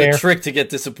the trick to get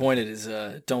disappointed is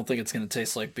don't think it's going to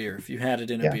taste like beer if you had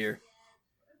it in a beer.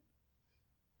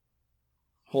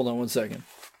 Hold on one second.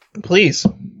 Please.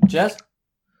 Jess?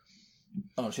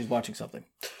 Oh, she's watching something.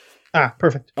 Ah,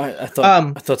 perfect. I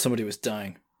thought somebody was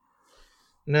dying.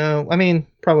 No, I mean,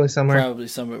 probably somewhere. Probably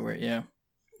somewhere, yeah.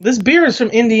 This beer is from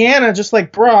Indiana, just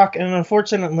like Brock, and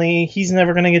unfortunately, he's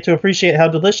never going to get to appreciate how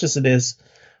delicious it is.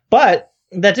 But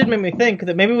that did make me think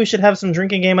that maybe we should have some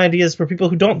drinking game ideas for people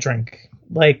who don't drink.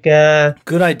 Like,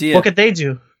 good idea. What could they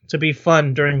do to be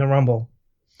fun during the Rumble?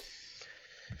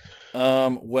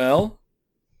 Well,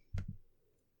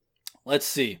 let's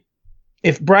see.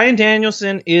 If Daniel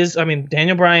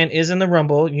Bryan is in the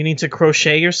Rumble, you need to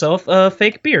crochet yourself a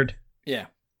fake beard. Yeah.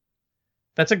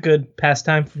 That's a good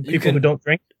pastime for people who don't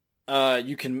drink.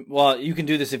 You can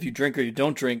do this if you drink or you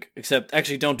don't drink, except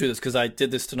actually don't do this because I did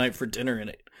this tonight for dinner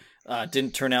and it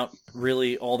didn't turn out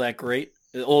really all that great.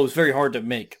 It was very hard to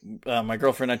make. My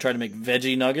girlfriend and I tried to make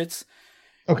veggie nuggets.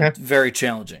 Okay. Very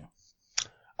challenging.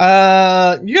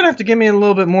 You're going to have to give me a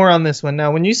little bit more on this one.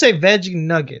 Now, when you say veggie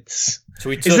nuggets,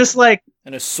 is this like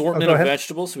an assortment of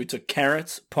vegetables. So we took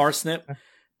carrots, parsnip,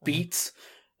 beets,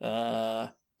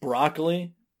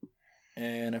 broccoli,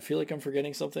 and I feel like I'm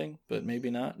forgetting something, but maybe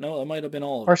not. No, that might have been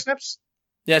all of parsnips.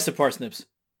 Yeah, I said parsnips.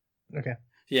 Okay.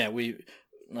 Yeah, we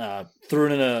threw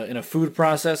it in a food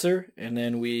processor, and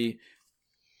then we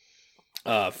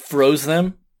froze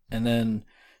them, and then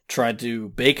tried to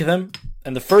bake them.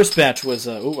 And the first batch was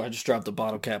I just dropped the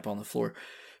bottle cap on the floor.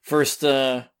 First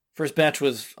batch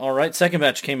was all right. Second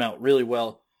batch came out really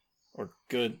well, or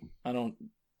good.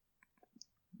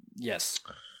 Yes.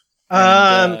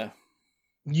 And,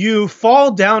 you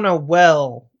fall down a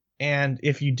well, and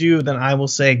if you do, then I will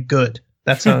say good.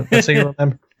 That's how you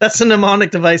remember. That's a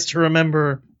mnemonic device to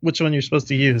remember which one you're supposed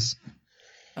to use.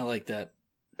 I like that.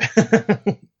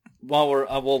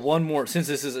 One more, since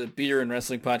this is a beer and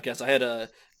wrestling podcast, I had a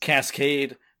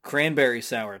Cascade cranberry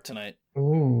sour tonight.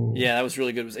 Ooh. Yeah, that was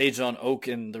really good. It was aged on oak,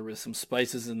 and there was some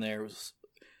spices in there.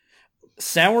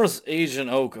 Sours aged on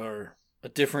oak are a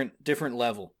different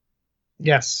level.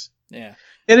 Yes. Yeah.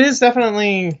 It is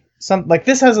definitely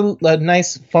this has a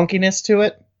nice funkiness to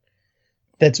it.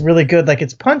 That's really good. Like,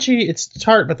 it's punchy, it's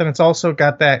tart, but then it's also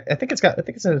got that. I think it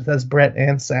has Brett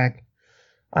and Sack,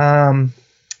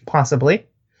 possibly.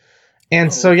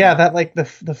 And so yeah, that like the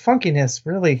funkiness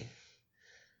really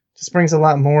just brings a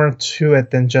lot more to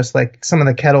it than just like some of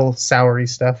the kettle soury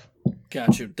stuff.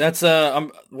 Got you. That's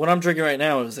what I'm drinking right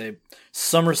now is a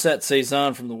Somerset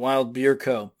Saison from the Wild Beer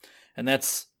Co. And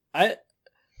that's I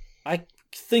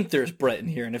think there's Brett in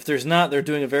here, and if there's not, they're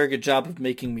doing a very good job of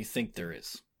making me think there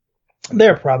is.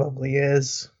 There probably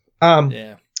is.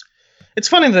 Yeah. It's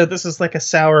funny that this is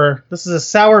a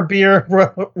sour beer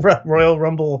Royal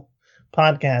Rumble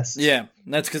podcast. Yeah,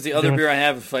 and that's because the other beer I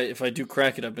have, if I do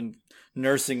crack it, I've been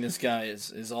nursing this guy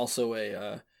is also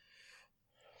a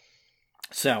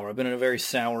sour. I've been in a very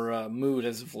sour mood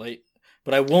as of late,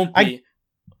 but I won't be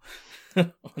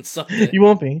on Sunday. You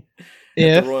won't be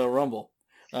at the Royal Rumble.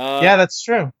 Yeah, that's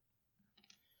true.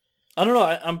 I don't know.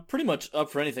 I'm pretty much up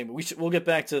for anything, but we'll get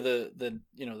back to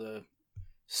the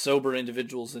sober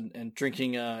individuals and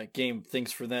drinking game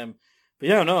things for them. But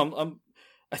yeah, no,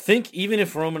 I think even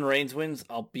if Roman Reigns wins,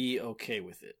 I'll be okay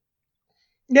with it.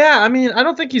 Yeah, I mean, I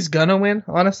don't think he's gonna win,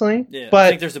 honestly. Yeah, but I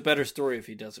think there's a better story if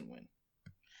he doesn't win.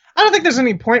 I don't think there's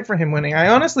any point for him winning. I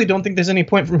honestly don't think there's any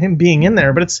point from him being in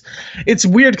there. But it's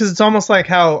weird because it's almost like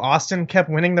how Austin kept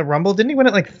winning the Rumble. Didn't he win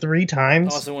it like 3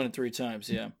 times? Austin won it 3 times,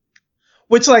 yeah.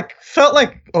 Which felt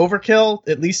like overkill,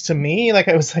 at least to me. Like,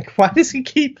 I was like, why does he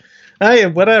keep?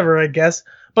 Whatever, I guess.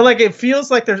 But it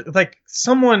feels like there's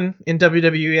someone in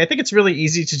WWE. I think it's really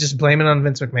easy to just blame it on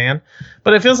Vince McMahon,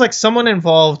 but it feels like someone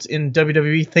involved in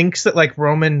WWE thinks that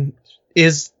Roman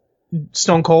is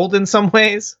Stone Cold in some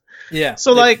ways. Yeah.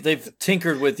 So they've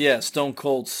tinkered with Stone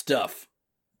Cold stuff.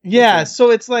 Yeah. Okay.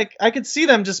 So it's I could see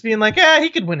them just being like, he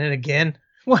could win it again.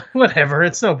 Whatever.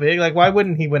 It's no big. Why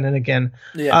wouldn't he win it again?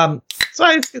 Yeah.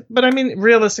 But I mean,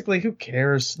 realistically, who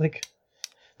cares?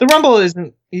 The Rumble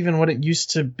isn't even what it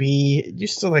used to be. It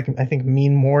used to, I think,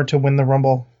 mean more to win the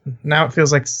Rumble. Now it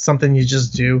feels like something you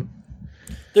just do.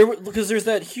 Because there's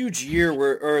that huge year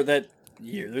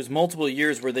there's multiple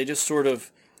years where they just sort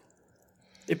of,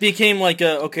 it became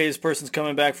okay, this person's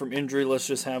coming back from injury, let's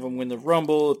just have him win the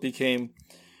Rumble. It became,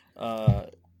 I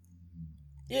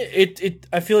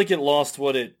feel like it lost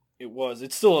what it was.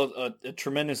 It's still a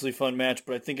tremendously fun match,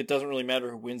 but I think it doesn't really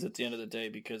matter who wins at the end of the day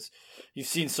because you've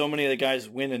seen so many of the guys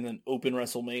win in an open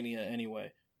WrestleMania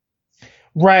anyway.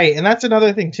 Right, and that's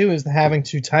another thing too, is having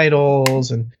 2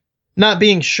 titles and not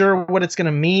being sure what it's going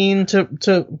to mean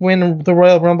to win the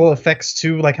Royal Rumble affects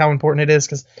too, how important it is,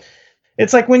 because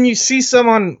it's when you see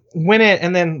someone win it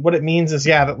and then what it means is,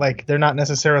 that they're not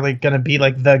necessarily going to be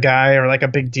the guy or a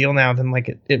big deal now, then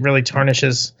it really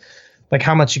tarnishes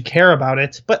how much you care about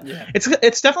it. But yeah.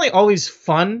 It's definitely always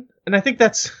fun, and I think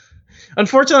that's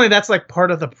unfortunately that's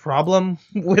part of the problem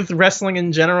with wrestling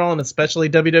in general, and especially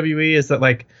WWE, is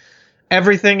that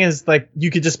everything is you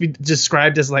could just be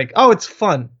described as oh, it's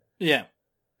fun. Yeah.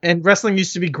 And wrestling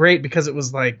used to be great because it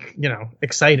was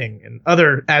exciting and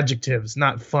other adjectives,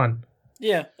 not fun.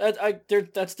 Yeah,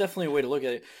 that's definitely a way to look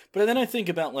at it. But then I think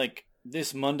about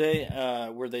this Monday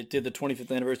where they did the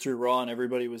 25th anniversary Raw and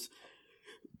everybody was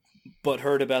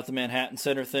butthurt about the Manhattan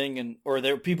Center thing,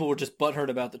 people were just butthurt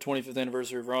about the 25th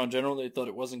anniversary of Raw in general. They thought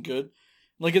it wasn't good.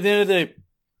 At the end of the day,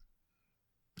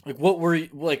 what were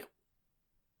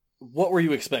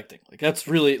you expecting? That's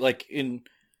really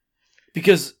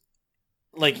because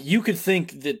you could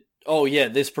think that, oh yeah,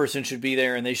 this person should be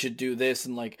there and they should do this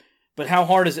and but how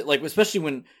hard is it? Especially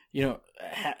when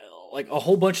a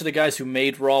whole bunch of the guys who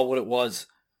made Raw what it was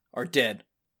are dead,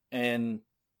 and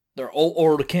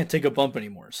or can't take a bump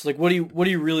anymore. It's like, what are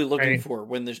you really looking for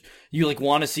when you like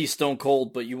want to see Stone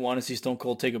Cold, but you want to see Stone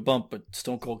Cold take a bump, but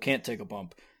Stone Cold can't take a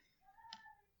bump.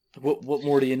 What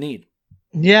more do you need?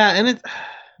 Yeah, and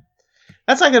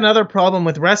that's like another problem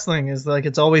with wrestling is like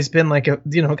it's always been like a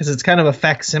because it's kind of a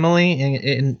facsimile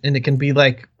and it can be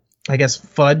like I guess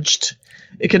fudged.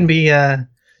 It can be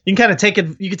you can kind of take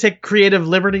it. You can take creative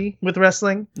liberty with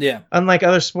wrestling. Yeah. Unlike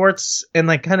other sports, and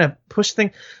like kind of push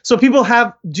things. So people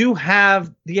do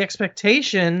have the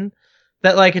expectation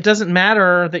that like it doesn't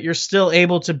matter that you're still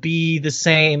able to be the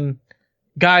same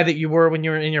guy that you were when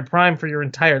you were in your prime for your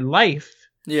entire life.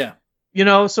 Yeah.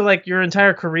 So like your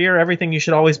entire career, everything, you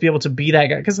should always be able to be that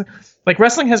guy. Because like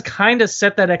wrestling has kind of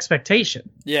set that expectation.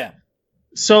 Yeah.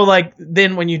 So like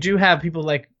then when you do have people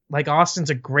like Austin's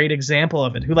a great example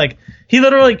of it, who like he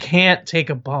literally can't take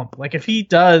a bump. Like if he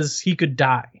does, he could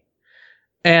die.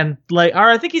 And like, or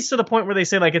I think he's to the point where they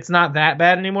say like it's not that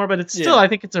bad anymore, but it's still I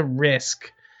think it's a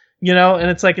risk, and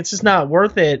it's like it's just not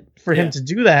worth it for him to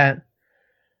do that.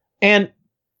 And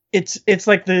it's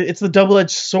like it's the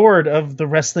double-edged sword of the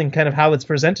wrestling kind of how it's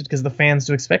presented because the fans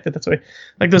do expect it. That's why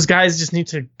like those guys just need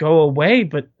to go away.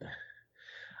 But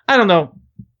I don't know.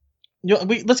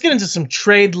 Let's get into some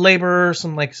trade labor,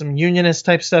 some unionist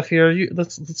type stuff here.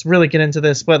 Let's really get into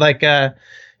this. But like part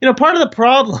of the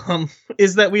problem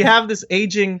is that we have this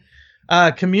aging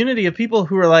community of people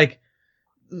who are like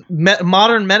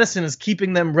modern medicine is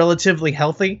keeping them relatively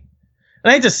healthy.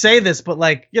 And I hate to say this, but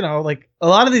like a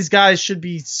lot of these guys should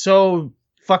be so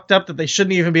fucked up that they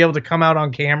shouldn't even be able to come out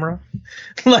on camera.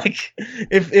 Like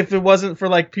if it wasn't for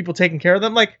like people taking care of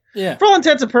them, like for all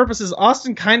intents and purposes,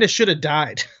 Austin kind of should have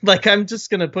died. Like I'm just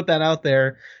going to put that out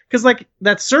there because like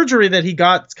that surgery that he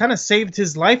got kind of saved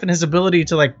his life and his ability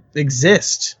to like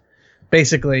exist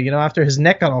basically, after his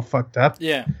neck got all fucked up.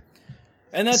 Yeah.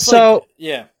 And that's so,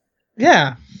 yeah.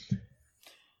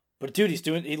 But dude,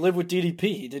 he lived with DDP.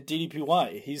 He did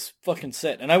DDPY. He's fucking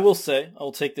set. And I will say,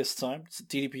 I'll take this time.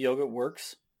 DDP Yoga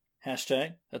works.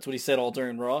 Hashtag. That's what he said all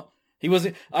during Raw.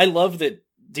 I love that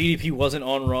DDP wasn't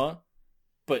on Raw,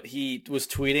 but he was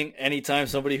tweeting anytime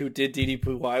somebody who did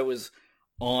DDPY was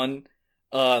on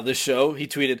the show. He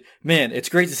tweeted, "Man, it's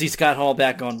great to see Scott Hall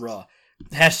back on Raw.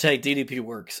 Hashtag DDP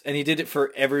works." And he did it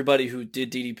for everybody who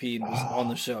did DDP and was on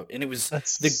the show. And it was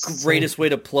the greatest way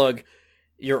to plug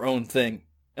your own thing.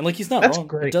 And like he's not wrong.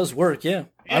 Great. It does work, yeah.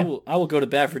 I will go to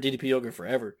bat for DDP Yoga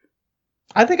forever.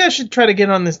 I think I should try to get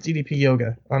on this DDP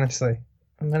Yoga, honestly.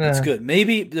 It's good.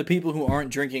 Maybe the people who aren't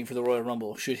drinking for the Royal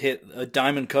Rumble should hit a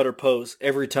diamond cutter pose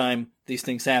every time these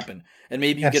things happen. And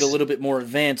maybe you get a little bit more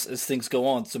advanced as things go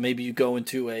on. So maybe you go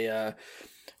into a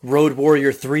Road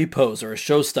Warrior 3 pose or a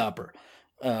Showstopper,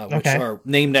 which are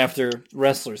named after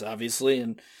wrestlers, obviously.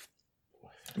 And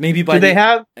maybe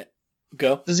by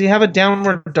Go. Does he have a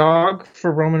downward dog for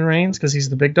Roman Reigns because he's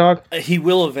the big dog? He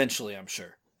will eventually, I'm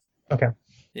sure. Okay.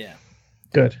 Yeah.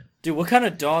 Good. Dude, what kind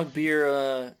of dog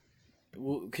beer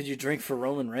could you drink for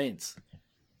Roman Reigns?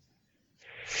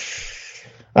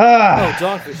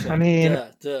 Dogfish Head. I mean,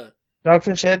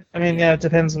 Dogfish Head. I mean, it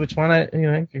depends which one.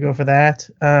 You go for that.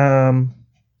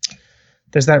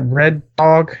 There's that Red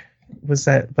Dog. Was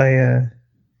that by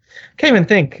can't even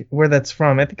think where that's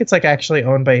from. I think it's like actually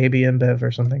owned by AB InBev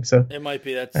or something. So it might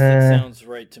be. That sounds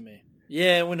right to me.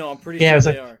 Yeah, well, no, I'm pretty sure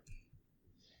they are.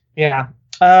 Yeah.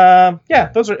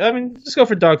 Those are. I mean, just go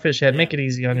for Dogfish Head. Yeah. Make it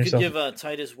easy on yourself. You could give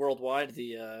Titus Worldwide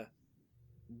the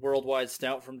Worldwide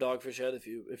Stout from Dogfish Head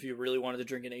if you really wanted to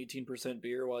drink an 18%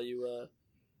 beer while you.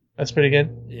 That's pretty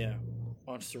good. Yeah.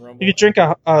 Wants to rumble. You could drink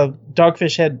a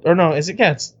Dogfish Head, or no? Is it?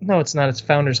 Yeah. It's not. It's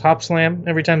Founders Hop Slam.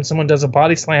 Every time someone does a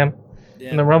body slam. Yeah.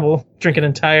 In the Rumble, drink an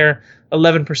entire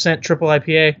 11% triple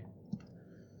IPA.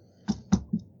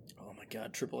 Oh my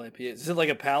god, triple IPA. Is it like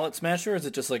a palate smasher or is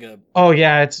it just like a... Oh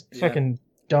yeah, it's fucking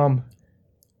dumb.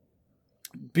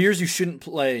 Beers you shouldn't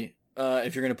play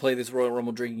if you're going to play this Royal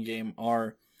Rumble drinking game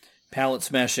are palate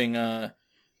smashing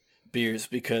beers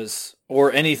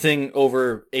or anything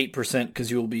over 8% because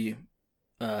you will be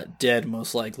dead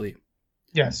most likely.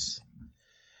 Yes.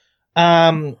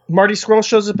 Marty Scurll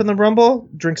shows up in the Rumble,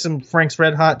 drinks some Frank's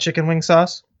Red Hot chicken wing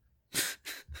sauce.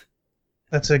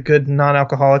 That's a good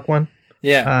non-alcoholic one.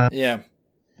 Yeah, yeah.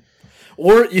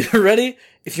 Or, you ready?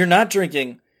 If you're not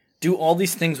drinking, do all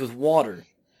these things with water.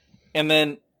 And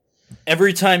then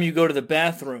every time you go to the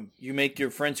bathroom, you make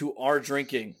your friends who are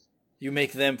drinking, you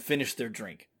make them finish their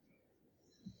drink.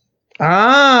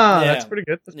 That's pretty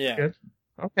good. That's pretty good.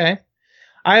 Okay.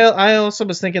 I also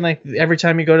was thinking like every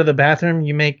time you go to the bathroom,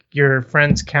 you make your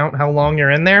friends count how long you're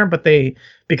in there, but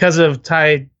because of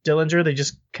Ty Dillinger, they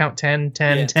just count 10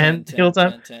 the whole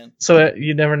time. 10. So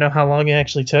you never know how long it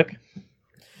actually took.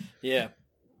 Yeah.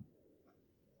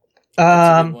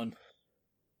 That's a good one.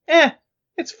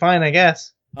 It's fine, I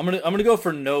guess. I'm gonna go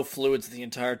for no fluids the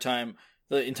entire time,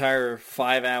 the entire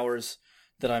 5 hours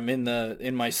that I'm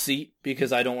in my seat,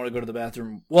 because I don't want to go to the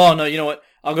bathroom. Well, no, you know what?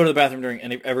 I'll go to the bathroom during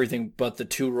everything but the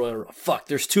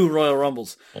there's 2 Royal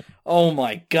Rumbles. Oh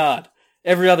my god.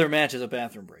 Every other match is a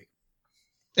bathroom break.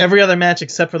 Every other match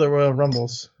except for the Royal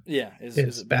Rumbles. Yeah,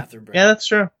 is a bathroom break. Yeah, that's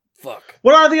true. Fuck.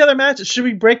 What are the other matches? Should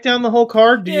we break down the whole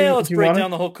card? Let's break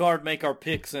down the whole card, make our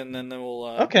picks, and then we'll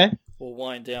okay. We'll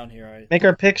wind down here. Make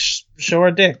our picks, show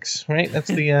our dicks, right? That's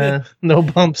the no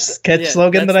bumps sketch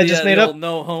slogan that I just made up.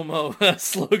 No homo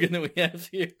slogan that we have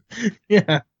here.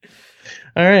 Yeah.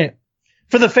 All right.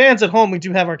 For the fans at home, we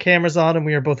do have our cameras on, and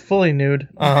we are both fully nude.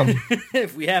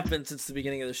 If we have been since the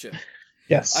beginning of the show.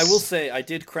 Yes. I will say I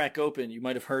did crack open. You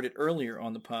might have heard it earlier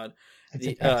on the pod.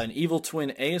 An Evil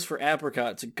Twin. A is for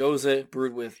apricot. It's a goza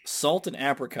brewed with salt and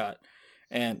apricot,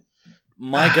 and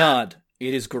my god,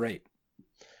 it is great.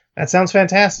 That sounds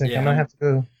fantastic. Yeah. I'm gonna have to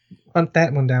go hunt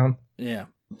that one down. Yeah,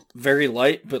 very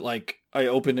light, but like I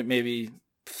opened it maybe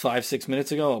 5-6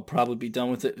 minutes ago. I'll probably be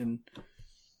done with it in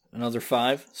another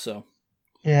 5. So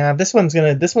yeah, this one's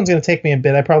gonna take me a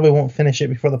bit. I probably won't finish it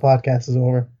before the podcast is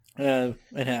over.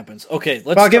 It happens. Okay,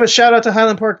 I'll give a shout out to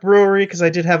Highland Park Brewery because I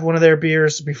did have one of their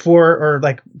beers before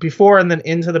and then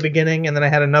into the beginning, and then I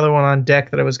had another one on deck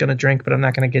that I was going to drink, but I'm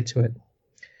not going to get to it.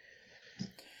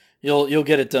 You'll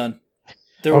get it done.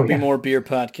 There will be more beer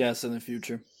podcasts in the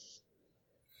future.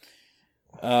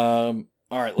 All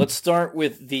right, let's start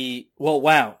with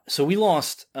wow. So we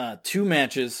lost 2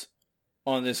 matches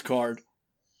on this card.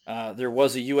 There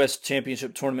was a U.S.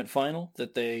 Championship Tournament final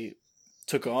that they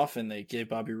took off, and they gave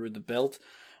Bobby Roode the belt.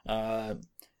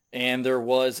 And there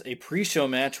was a pre-show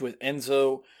match with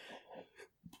Enzo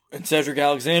and Cedric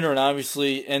Alexander, and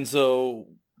obviously Enzo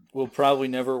will probably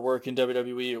never work in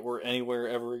WWE or anywhere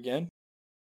ever again.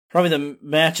 Probably the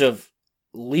match of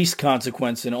least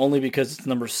consequence, and only because it's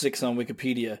number 6 on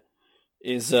Wikipedia,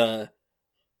 is the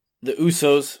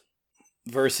Usos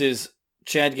versus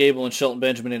Chad Gable and Shelton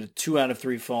Benjamin in a 2 out of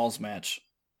 3 falls match.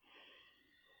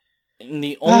 And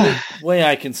the only way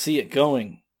I can see it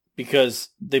going, because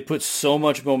they put so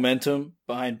much momentum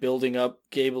behind building up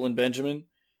Gable and Benjamin,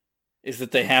 is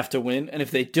that they have to win. And if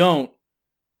they don't,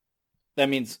 that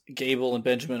means Gable and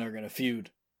Benjamin are going to feud.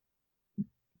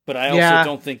 But I also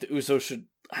don't think the Usos should...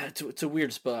 It's a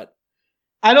weird spot.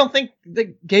 I don't think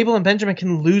that Gable and Benjamin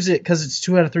can lose it because it's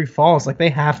 2 out of 3 falls. Like, they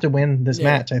have to win this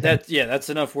match, I think. That's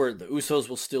enough where the Usos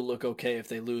will still look okay if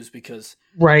they lose because...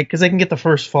 Right, because they can get the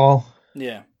first fall.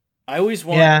 Yeah. I always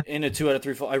want in a 2 out of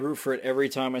 3 fall. I root for it every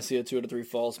time I see a 2 out of 3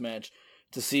 falls match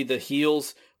to see the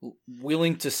heels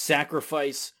willing to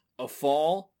sacrifice a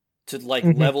fall to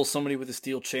level somebody with a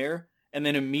steel chair and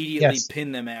then immediately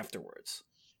pin them afterwards.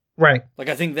 Right. Like,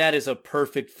 I think that is a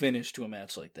perfect finish to a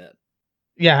match like that.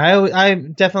 Yeah, I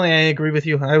definitely agree with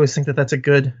you. I always think that's a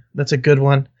good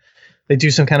one. They do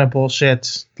some kind of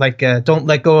bullshit like don't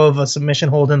let go of a submission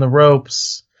hold in the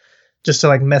ropes just to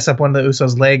like mess up one of the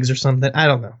Usos' legs or something. I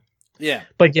don't know. Yeah.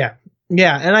 But yeah,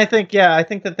 and I think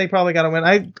that they probably got to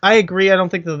win. I agree. I don't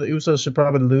think that the Usos should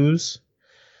probably lose.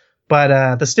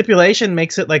 But the stipulation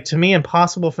makes it, like, to me,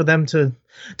 impossible for them to...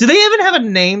 Do they even have a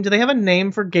name? Do they have a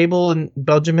name for Gable and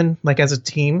Benjamin, like, as a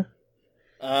team?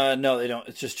 No, they don't.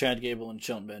 It's just Chad Gable and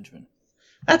Shelton Benjamin.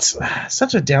 That's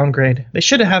such a downgrade. They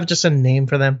should have just a name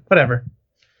for them. Whatever.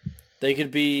 They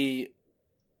could be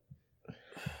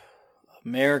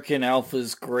American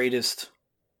Alpha's greatest...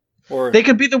 Or they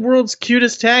could be the world's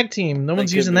cutest tag team. No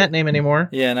one's using that name anymore.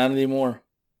 Yeah, not anymore.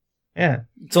 Yeah.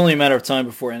 It's only a matter of time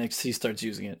before NXT starts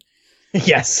using it.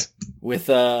 Yes. With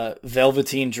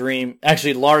Velveteen Dream.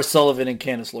 Actually, Lars Sullivan and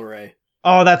Candice LeRae.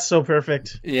 Oh, that's so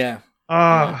perfect. Yeah.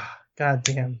 Oh, god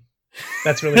damn.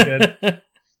 That's really good.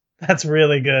 That's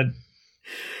really good.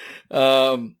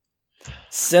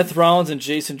 Seth Rollins and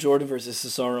Jason Jordan versus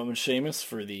Cesaro and Sheamus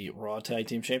for the Raw Tag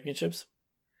Team Championships.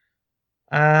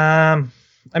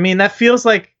 I mean, that feels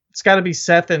like it's got to be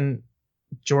Seth and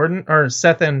Jordan, or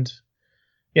Seth and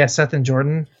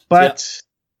Jordan. But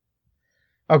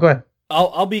oh, go ahead.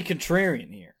 I'll be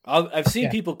contrarian here. I've seen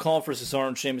people call for Cesaro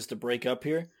and Sheamus to break up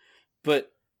here,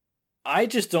 but I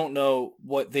just don't know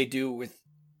what they do with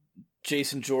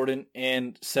Jason Jordan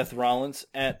and Seth Rollins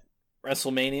at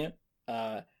WrestleMania.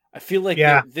 I feel like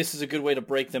this is a good way to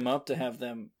break them up, to have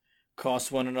them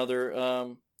cost one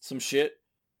another some shit.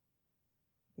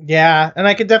 Yeah, and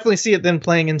I could definitely see it then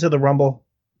playing into the Rumble.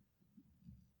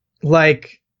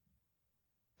 Like,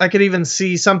 I could even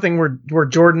see something where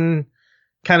Jordan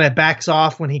kind of backs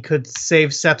off when he could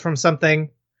save Seth from something,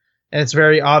 and it's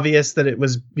very obvious that it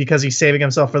was because he's saving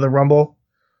himself for the Rumble.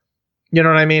 You know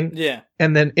what I mean? Yeah.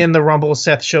 And then in the Rumble,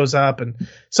 Seth shows up, and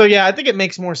so yeah, I think it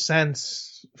makes more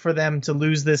sense for them to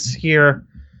lose this here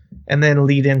and then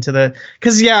lead into the,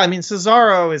 because yeah, I mean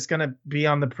Cesaro is gonna be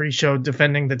on the pre-show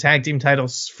defending the tag team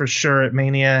titles for sure at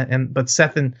Mania, but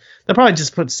they'll probably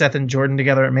just put Seth and Jordan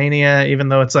together at Mania, even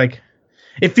though it's like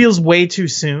it feels way too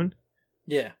soon.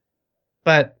 Yeah.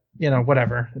 But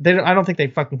whatever. I don't think they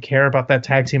fucking care about that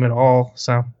tag team at all.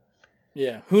 So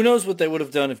yeah, who knows what they would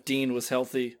have done if Dean was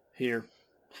healthy here.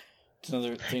 It's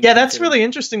another thing. Yeah, that's really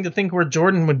interesting to think where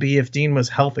Jordan would be if Dean was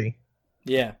healthy.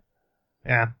 Yeah.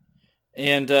 Yeah.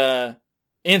 And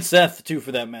Seth too,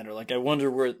 for that matter. Like, I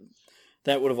wonder where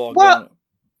that would have all gone.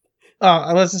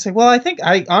 I was gonna say, well,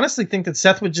 I honestly think that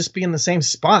Seth would just be in the same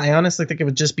spot. I honestly think it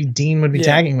would just be Dean would be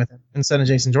tagging with him instead of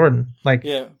Jason Jordan. Like,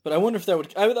 yeah, but I wonder if that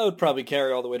would probably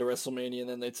carry all the way to WrestleMania, and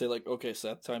then they'd say like, okay,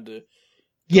 Seth, time to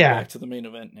go back to the main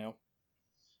event now.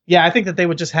 Yeah, I think that they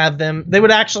would just have them. They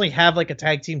would actually have like a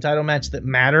tag team title match that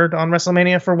mattered on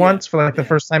WrestleMania for once, for like the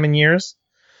first time in years,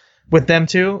 with them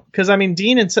too. Because I mean,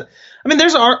 Dean and Seth, I mean,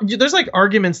 there's like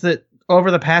arguments that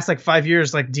over the past like 5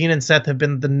 years, like Dean and Seth have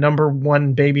been the number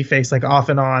one babyface, like off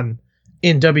and on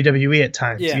in WWE at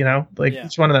times.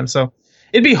 Each one of them. So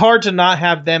it'd be hard to not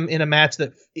have them in a match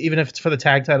that, even if it's for the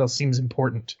tag title, seems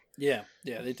important. Yeah,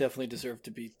 they definitely deserve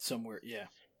to be somewhere. Yeah,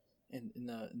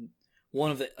 in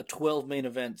one of the 12 main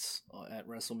events at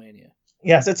WrestleMania.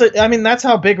 Yes, that's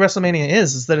how big WrestleMania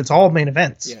is that it's all main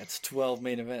events. Yeah, it's 12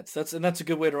 main events. That's a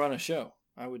good way to run a show.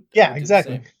 I would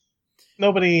exactly.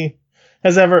 Nobody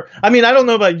has ever. I mean, I don't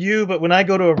know about you, but when I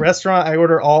go to a restaurant, I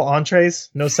order all entrees,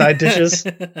 no side dishes.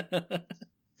 It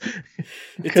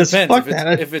depends.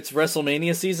 If it's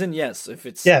WrestleMania season, yes. If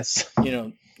it's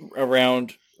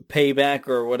around Payback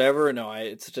or whatever, no,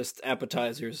 it's just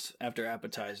appetizers after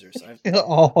appetizers.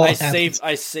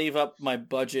 I save up my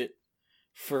budget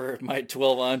for my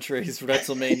 12 entrees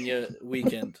WrestleMania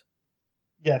weekend.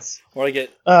 Yes. Or I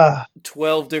get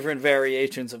 12 different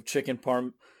variations of chicken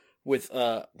parm with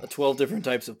 12 different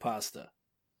types of pasta.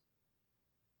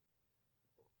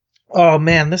 Oh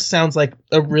man, this sounds like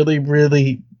a really,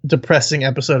 really depressing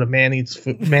episode of Man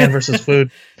versus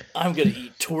Food. I'm gonna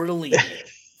eat tortellini,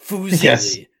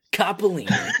 fusilli, capellini,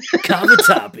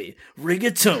 cavatappi,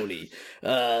 rigatoni,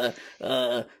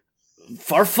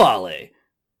 farfalle,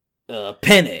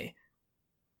 penne.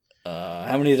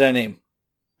 How many did I name?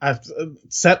 I've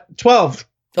set 12.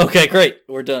 Okay, great.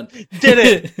 We're done. Did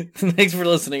it. Thanks for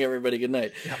listening, everybody. Good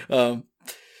night. Yeah.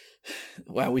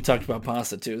 Wow, we talked about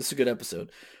pasta too. This is a good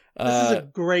episode. This is a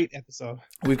great episode.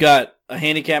 We've got a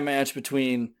handicap match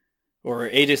or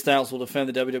AJ Styles will defend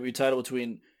the WWE title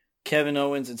between Kevin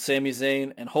Owens and Sami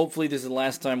Zayn, and hopefully this is the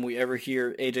last time we ever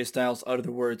hear AJ Styles utter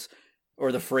the words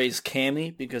or the phrase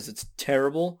Cammy, because it's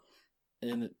terrible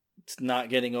and it's not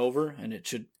getting over, and it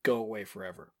should go away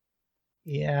forever.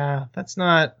 Yeah, that's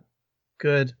not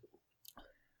good.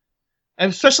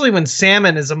 Especially when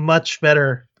Salmon is a much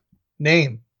better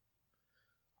name.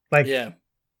 Like,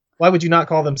 why would you not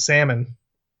call them Salmon?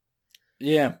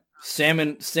 Yeah,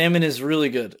 salmon is really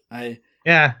good. I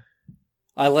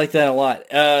like that a lot.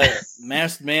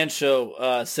 Masked Man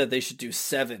Show said they should do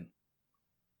 7.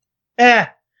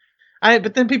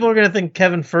 But then people are gonna think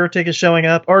Kevin Furtick is showing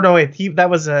up. Or no, wait, that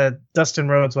was Dustin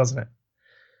Rhodes, wasn't it?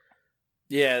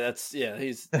 Yeah, that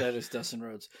is Dustin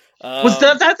Rhodes. Was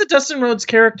that the Dustin Rhodes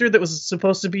character that was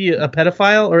supposed to be a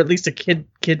pedophile, or at least a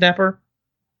kidnapper?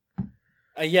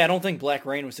 Yeah, I don't think Black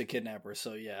Rain was a kidnapper,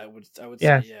 so yeah, I would say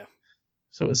yeah.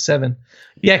 So it was 7.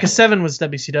 Yeah, because 7 was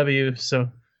WCW. So,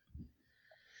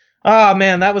 oh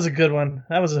man, that was a good one.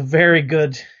 That was a very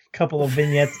good couple of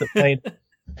vignettes that played.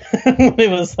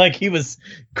 It was like he was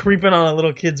creeping on a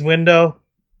little kid's window.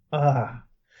 But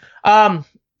yeah,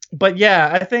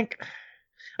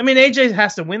 I mean, AJ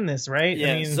has to win this, right?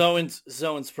 Yeah, I mean,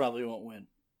 Zoens probably won't win.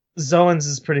 Zoens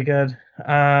is pretty good.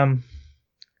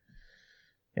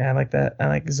 Yeah, I like that. I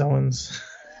like Zoens.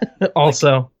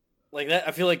 Also, like that.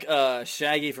 I feel like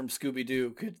Shaggy from Scooby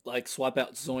Doo could like swap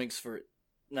out Zoinks for.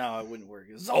 No, it wouldn't work.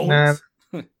 Zoinks.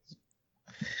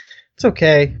 It's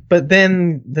okay, but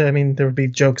then there would be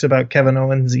jokes about Kevin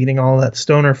Owens eating all that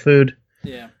stoner food.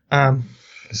 Yeah.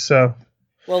 So.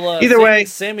 Well, either way,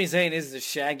 Sami Zayn is the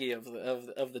Shaggy of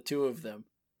the two of them.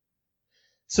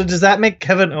 So does that make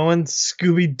Kevin Owens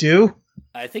Scooby Doo?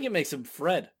 I think it makes him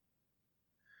Fred.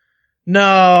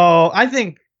 No, I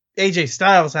think AJ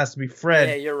Styles has to be Fred.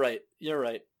 Yeah, you're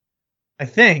right. I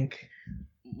think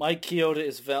Mike Chioda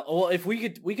is Val. Well, if we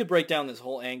could break down this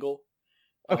whole angle.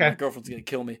 Okay. My girlfriend's gonna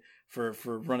kill me for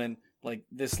running like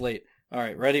this late. All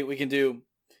right, ready? We can do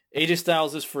AJ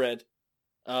Styles is Fred.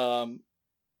 Velma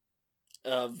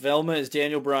is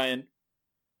Daniel Bryan.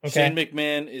 Okay. Shane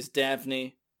McMahon is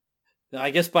Daphne. Now,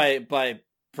 I guess by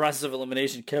process of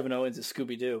elimination, Kevin Owens is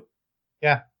Scooby Doo.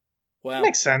 Yeah. Wow.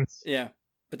 Makes sense. Yeah,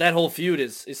 but that whole feud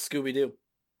is Scooby Doo.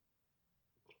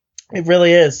 It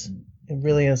really is. It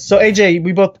really is. So AJ,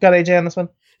 we both got AJ on this one?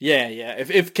 Yeah.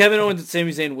 If Kevin Owens and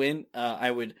Sami Zayn win,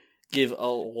 I would give a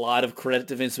lot of credit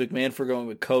to Vince McMahon for going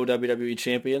with co-WWE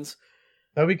champions.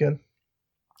 That'd be good.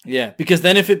 Yeah, because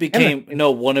then if it became,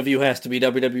 one of you has to be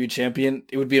WWE champion,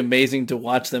 it would be amazing to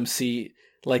watch them see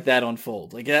like that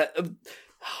unfold. Like that,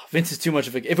 Vince is too much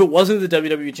of a... If it wasn't the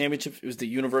WWE championship, it was the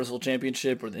Universal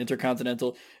Championship or the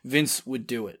Intercontinental, Vince would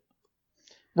do it.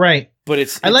 Right.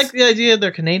 But I like the idea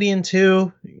they're Canadian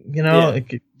too. You know,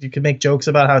 you could make jokes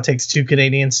about how it takes two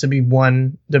Canadians to be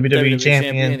one WWE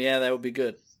champion. Yeah, that would be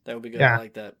good. That would be good. Yeah. I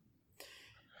like that.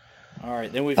 All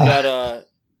right, then we've got a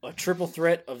triple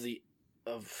threat of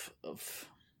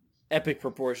epic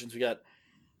proportions. We got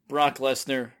Brock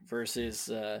Lesnar versus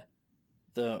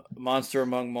the Monster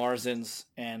Among Marzens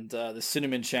and the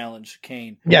Cinnamon Challenge,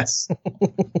 Kane. Yes.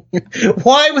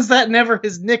 Why was that never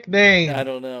his nickname? I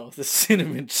don't know. The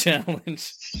Cinnamon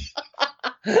Challenge.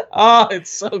 Oh, it's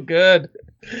so good.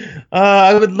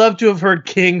 I would love to have heard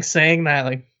King saying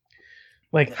that,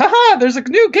 like, haha, there's a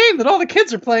new game that all the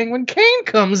kids are playing when Kane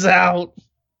comes out.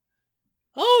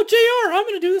 Oh, JR, I'm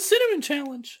going to do the Cinnamon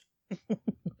Challenge.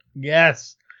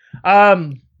 Yes.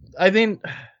 I think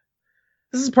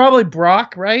this is probably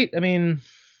Brock, right? I mean,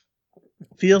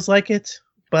 feels like it,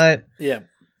 but yeah.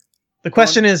 The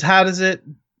question is, how does it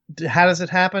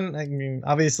happen? I mean,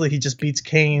 obviously he just beats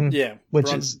Kane. Yeah. Braun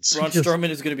Strowman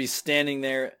is going to be standing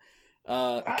there,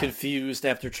 confused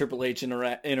after Triple H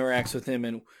interacts with him,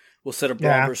 and we'll set up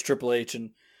Braun versus Triple H, and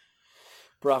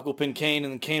Brock will pin Kane,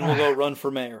 and Kane will go run for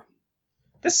mayor.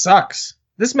 This sucks.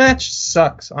 This match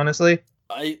sucks, honestly.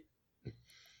 I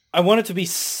want it to be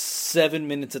 7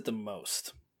 minutes at the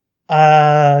most.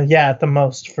 Yeah, at the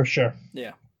most, for sure.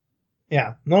 Yeah.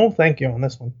 Yeah. No, thank you on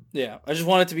this one. Yeah. I just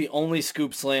want it to be only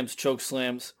scoop slams, choke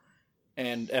slams,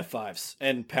 and F5s.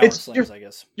 And power slams, I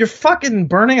guess. You're fucking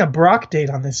burning a Brock date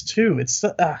on this, too. It's,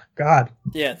 God.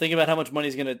 Yeah, think about how much money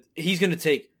he's gonna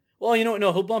take. Well, you know what?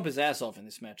 No, he'll bump his ass off in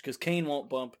this match, because Kane won't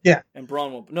bump. Yeah. And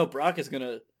Braun won't. No, Brock is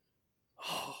gonna...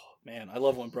 Oh, man. I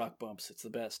love when Brock bumps. It's the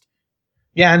best.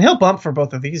 Yeah, and he'll bump for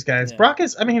both of these guys. Yeah. Brock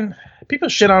is, I mean, people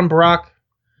shit on Brock,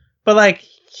 but, like,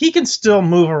 he can still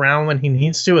move around when he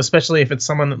needs to, especially if it's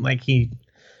someone that, like, he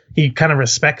kind of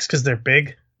respects because they're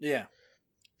big. Yeah.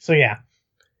 So, yeah.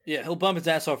 Yeah, he'll bump his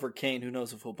ass off for Kane. Who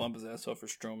knows if he'll bump his ass off for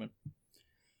Strowman.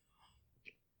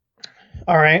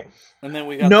 All right. And then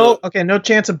we got no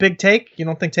chance of Big Take? You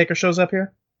don't think Taker shows up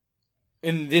here?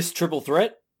 In this triple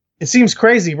threat? It seems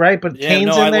crazy, right? But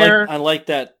Kane's in there. I like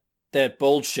that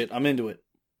bold shit. I'm into it.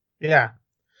 Yeah.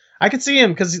 I could see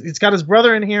him because it's got his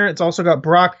brother in here. It's also got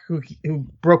Brock who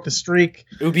broke the streak.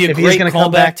 It would be a great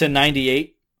callback to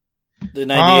 98. The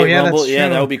 98 Rumble. Yeah,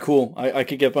 that would be cool. I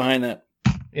could get behind that.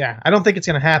 Yeah, I don't think it's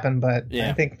going to happen, but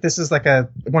I think this is like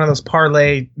one of those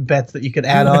parlay bets that you could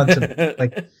add on to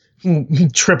like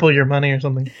triple your money or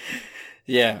something.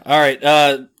 Yeah. All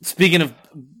right. Speaking of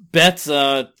bets,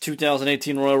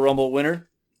 2018 Royal Rumble winner.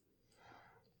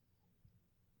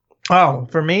 Oh,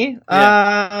 for me?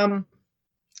 Yeah.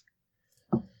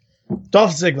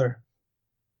 Dolph Ziggler.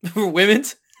 For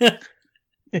women's? Yeah,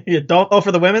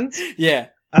 for the women's? Yeah.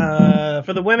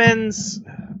 For the women's,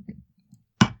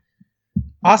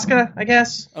 Asuka, I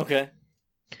guess. Okay.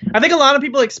 I think a lot of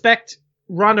people expect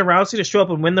Ronda Rousey to show up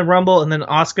and win the Rumble and then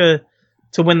Asuka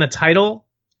to win the title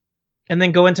and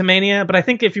then go into Mania. But I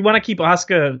think if you want to keep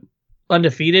Asuka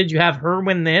undefeated, you have her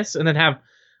win this and then have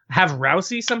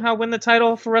Rousey somehow win the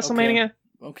title for WrestleMania.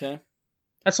 Okay.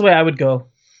 That's the way I would go.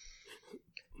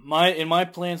 In my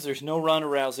plans, there's no Ronda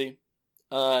Rousey.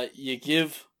 You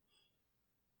give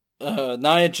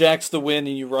Nia Jax the win,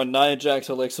 and you run Nia Jax,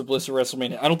 Alexa Bliss at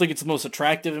WrestleMania. I don't think it's the most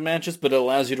attractive in matches, but it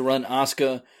allows you to run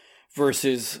Asuka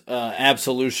versus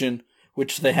Absolution,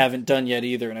 which they haven't done yet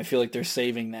either, and I feel like they're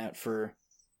saving that for...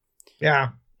 Yeah.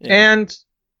 And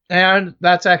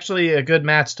that's actually a good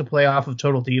match to play off of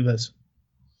Total Divas.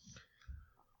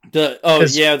 Are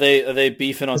they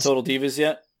beefing on Total Divas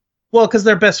yet? Well, because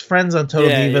they're best friends on Total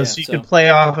Divas, so you could play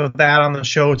off of that on the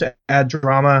show to add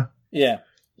drama. Yeah.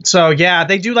 So yeah,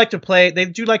 they do like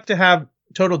to have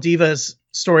Total Divas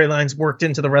storylines worked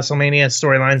into the WrestleMania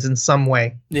storylines in some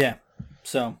way. Yeah.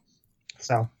 So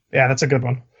yeah, that's a good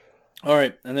one. All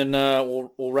right, and then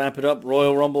we'll wrap it up.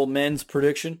 Royal Rumble men's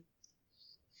prediction.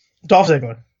 Dolph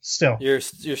Ziggler. Still. You're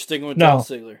sticking with Dolph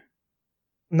Ziggler.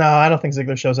 No, I don't think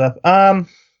Ziggler shows up. I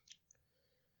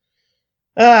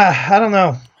don't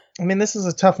know. I mean, this is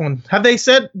a tough one. Have they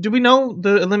said? Do we know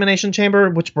the Elimination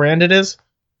Chamber, which brand it is?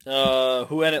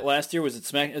 Who had it last year? Was it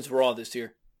Smack? It's Raw this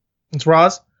year. It's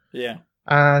Raw's. Yeah.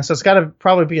 So it's got to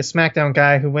probably be a SmackDown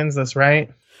guy who wins this,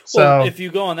 right? So well, if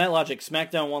you go on that logic,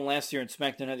 SmackDown won last year, and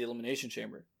SmackDown had the Elimination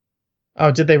Chamber.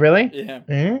 Oh, did they really? Yeah.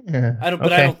 I don't.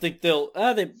 But I don't think they'll.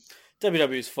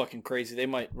 WWE is fucking crazy. They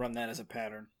might run that as a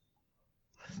pattern.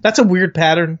 That's a weird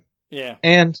pattern. Yeah.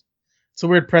 And it's a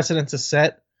weird precedent to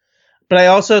set. But I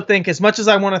also think, as much as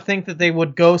I want to think that they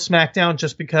would go SmackDown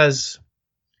just because,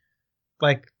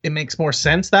 like, it makes more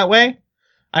sense that way,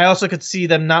 I also could see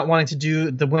them not wanting to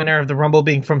do the winner of the Rumble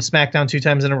being from SmackDown 2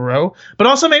 times in a row. But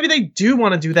also maybe they do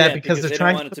want to do that because they're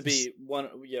trying don't want it to be one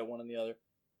and the other.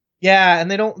 Yeah,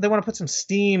 and they want to put some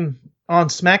steam on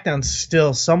SmackDown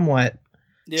still somewhat.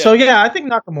 Yeah. So yeah, I think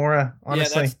Nakamura,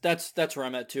 honestly. Yeah, that's where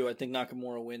I'm at too. I think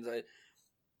Nakamura wins.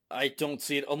 I don't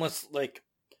see it unless, like,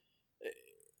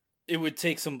 it would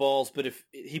take some balls, but if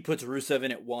he puts Rusev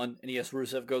in at 1 and he has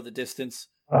Rusev go the distance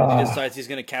and he decides he's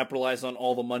going to capitalize on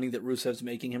all the money that Rusev's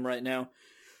making him right now,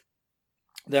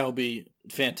 that would be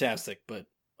fantastic, but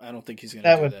I don't think he's going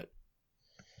to do that.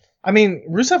 I mean,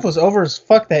 Rusev was over as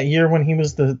fuck that year when he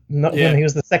was when he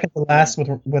was the second to last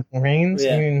with Reigns.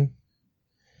 Yeah. I mean,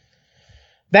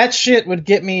 that shit would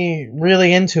get me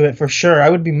really into it for sure. I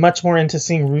would be much more into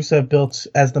seeing Rusev built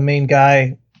as the main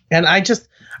guy. And I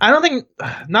don't think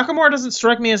Nakamura doesn't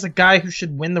strike me as a guy who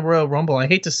should win the Royal Rumble. I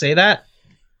hate to say that,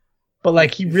 but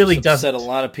like he really does. Upset a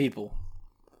lot of people.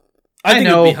 I think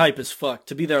it would be hype as fuck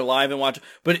to be there live and watch.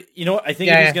 But you know what? I think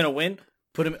if he's gonna win,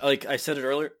 put him, like I said it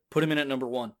earlier, put him in at number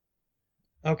 1.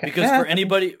 Okay. Because for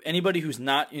anybody who's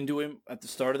not into him at the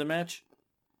start of the match,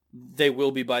 they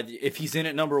will be if he's in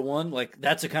at number 1. Like,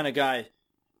 that's the kind of guy.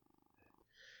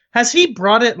 Has he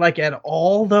brought it like at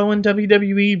all though in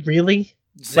WWE? Really?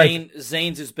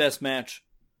 Zayn's his best match.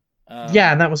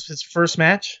 Yeah, and that was his first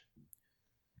match.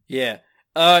 Yeah.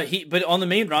 But on the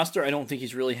main roster, I don't think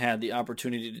he's really had the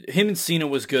opportunity. Him and Cena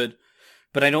was good,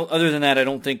 but other than that, I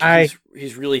don't think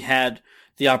he's really had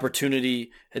the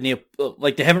opportunity, and they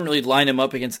haven't really lined him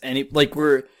up against any,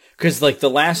 because the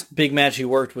last big match he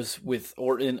worked was with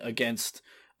Orton against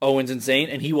Owens and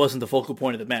Zayn, and he wasn't the focal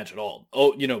point of the match at all.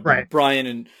 Oh, right.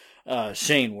 Bryan and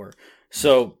Shane were.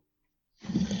 So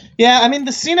yeah, I mean,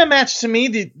 the Cena match to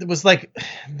me was like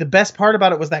the best part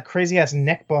about it was that crazy ass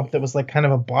neck bump that was like kind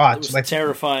of a botch. It was like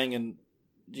terrifying, and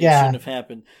it shouldn't have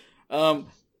happened.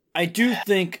 I do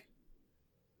think,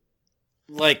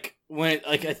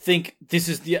 I think this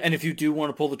is and if you do want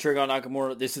to pull the trigger on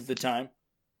Nakamura, this is the time.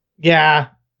 Yeah.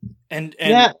 And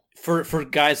for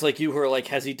guys like you who are like,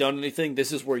 has he done anything?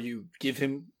 This is where you give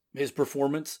him his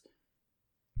performance.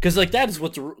 Because that is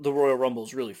what the Royal Rumble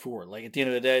is really for. Like, at the end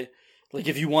of the day, like,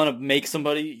 if you want to make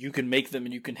somebody, you can make them,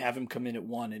 and you can have him come in at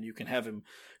 1, and you can have him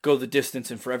go the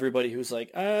distance. And for everybody who's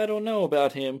like, I don't know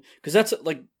about him, because that's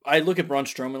I look at Braun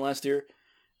Strowman last year,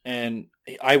 and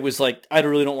I was like, I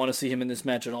really don't want to see him in this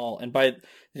match at all. And by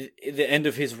the end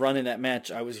of his run in that match,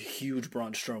 I was a huge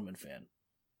Braun Strowman fan.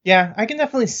 Yeah, I can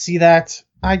definitely see that.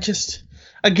 I just,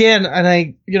 again, and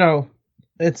I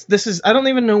don't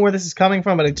even know where this is coming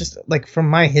from, but it just, from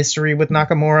my history with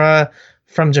Nakamura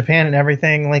from Japan and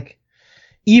everything,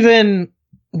 even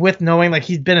with knowing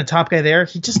he'd been a top guy there,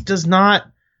 he just does not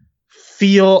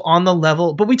feel on the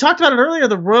level. But we talked about it earlier,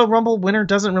 the Royal Rumble winner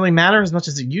doesn't really matter as much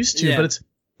as it used to, but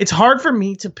it's hard for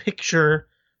me to picture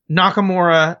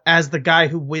Nakamura as the guy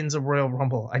who wins a Royal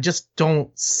Rumble. I just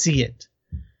don't see it.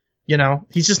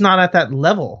 He's just not at that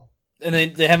level. And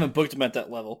they haven't booked him at that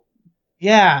level.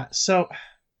 Yeah, so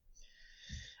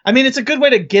I mean, it's a good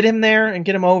way to get him there and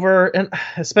get him over, and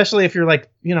especially if you're like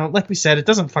we said, it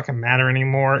doesn't fucking matter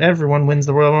anymore. Everyone wins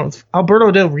the Royal Rumble.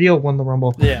 Alberto Del Rio won the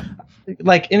Rumble. Yeah.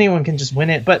 Anyone can just win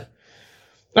it. But,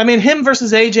 I mean, him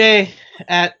versus AJ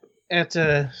at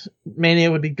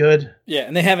Mania would be good. Yeah,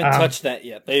 and they haven't touched that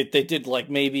yet. They did,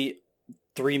 maybe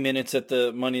 3 minutes at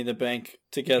the Money in the Bank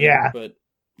together, but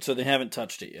so they haven't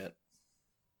touched it yet.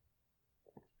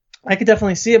 I could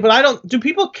definitely see it, but do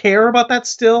people care about that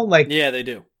still? Yeah, they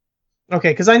do. Okay,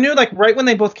 because I knew right when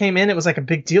they both came in, it was a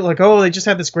big deal. They just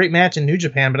had this great match in New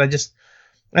Japan, but I just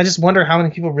wonder how many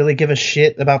people really give a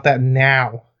shit about that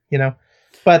now,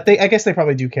 But I guess they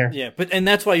probably do care. Yeah, and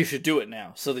that's why you should do it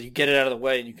now, so that you get it out of the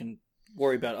way and you can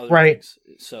worry about other things.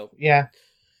 So yeah.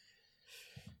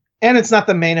 And it's not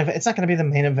the main event. It's not going to be the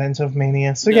main event of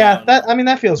Mania. So no.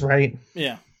 That feels right.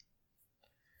 Yeah.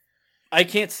 I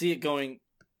can't see it going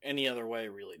any other way,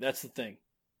 really. That's the thing.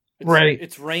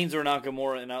 It's Reigns or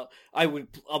Nakamura, and I'll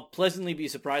pleasantly be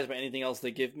surprised by anything else they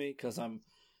give me, because I'm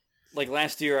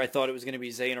last year I thought it was going to be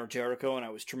Zayn or Jericho, and I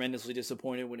was tremendously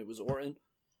disappointed when it was Orton.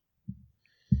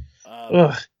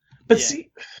 Ugh. But yeah.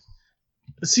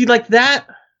 see, like that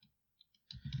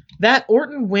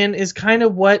Orton win is kind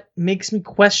of what makes me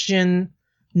question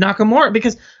Nakamura,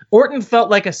 because Orton felt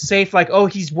like a safe, like, oh,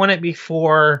 he's won it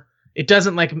before. It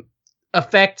doesn't like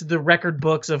affect the record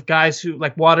books of guys who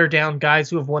like water down guys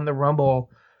who have won the Rumble.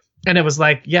 And it was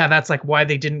like, yeah, that's like why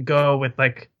they didn't go with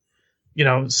like, you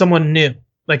know, someone new.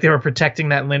 Like they were protecting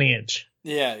that lineage.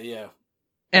 Yeah, yeah.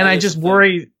 And I just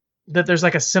worry that there's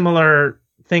like a similar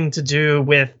thing to do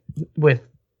with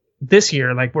this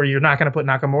year, like where you're not going to put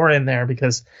Nakamura in there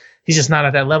because he's just not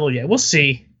at that level yet. We'll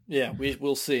see. Yeah,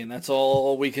 we'll see, and that's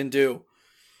all we can do.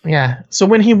 Yeah. So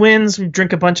when he wins, we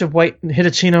drink a bunch of white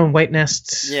Hitachino and White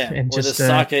Nests. Yeah, and or just the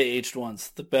sake aged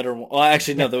ones, the better one. Well,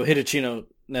 actually, no, the Hitachino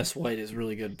Nest White is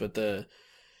really good, but the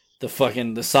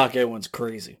sake one's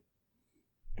crazy.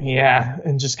 Yeah,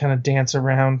 and just kind of dance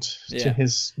around to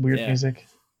his weird music.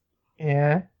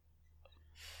 Yeah.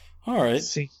 All right. Let's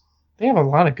see. They have a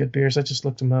lot of good beers. I just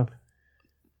looked them up.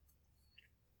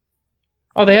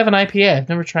 Oh, they have an IPA. I've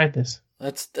never tried this.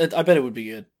 I bet it would be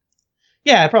good.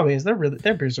 Yeah, it probably is. Their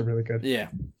beers are really good. Yeah,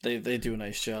 they do a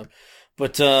nice job.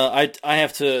 But I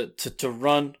have to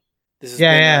run.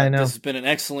 I know. This has been an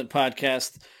excellent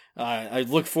podcast. I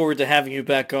look forward to having you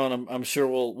back on. I'm sure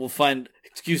we'll find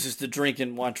excuses to drink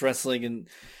and watch wrestling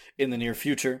in the near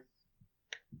future.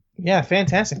 Yeah,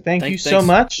 fantastic. Thanks so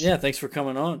much. Yeah, thanks for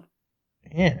coming on.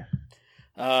 Yeah.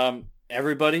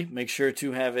 Everybody, make sure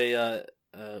to have a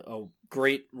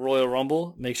great Royal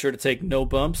Rumble. Make sure to take no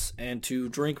bumps and to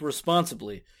drink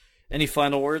responsibly. Any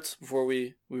final words before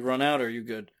we run out, or are you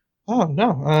good? Oh,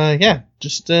 no. Yeah,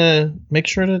 just make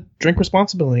sure to drink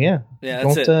responsibly, yeah. Yeah,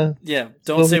 that's it.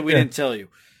 Don't say we didn't tell you.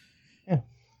 Yeah.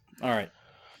 All right.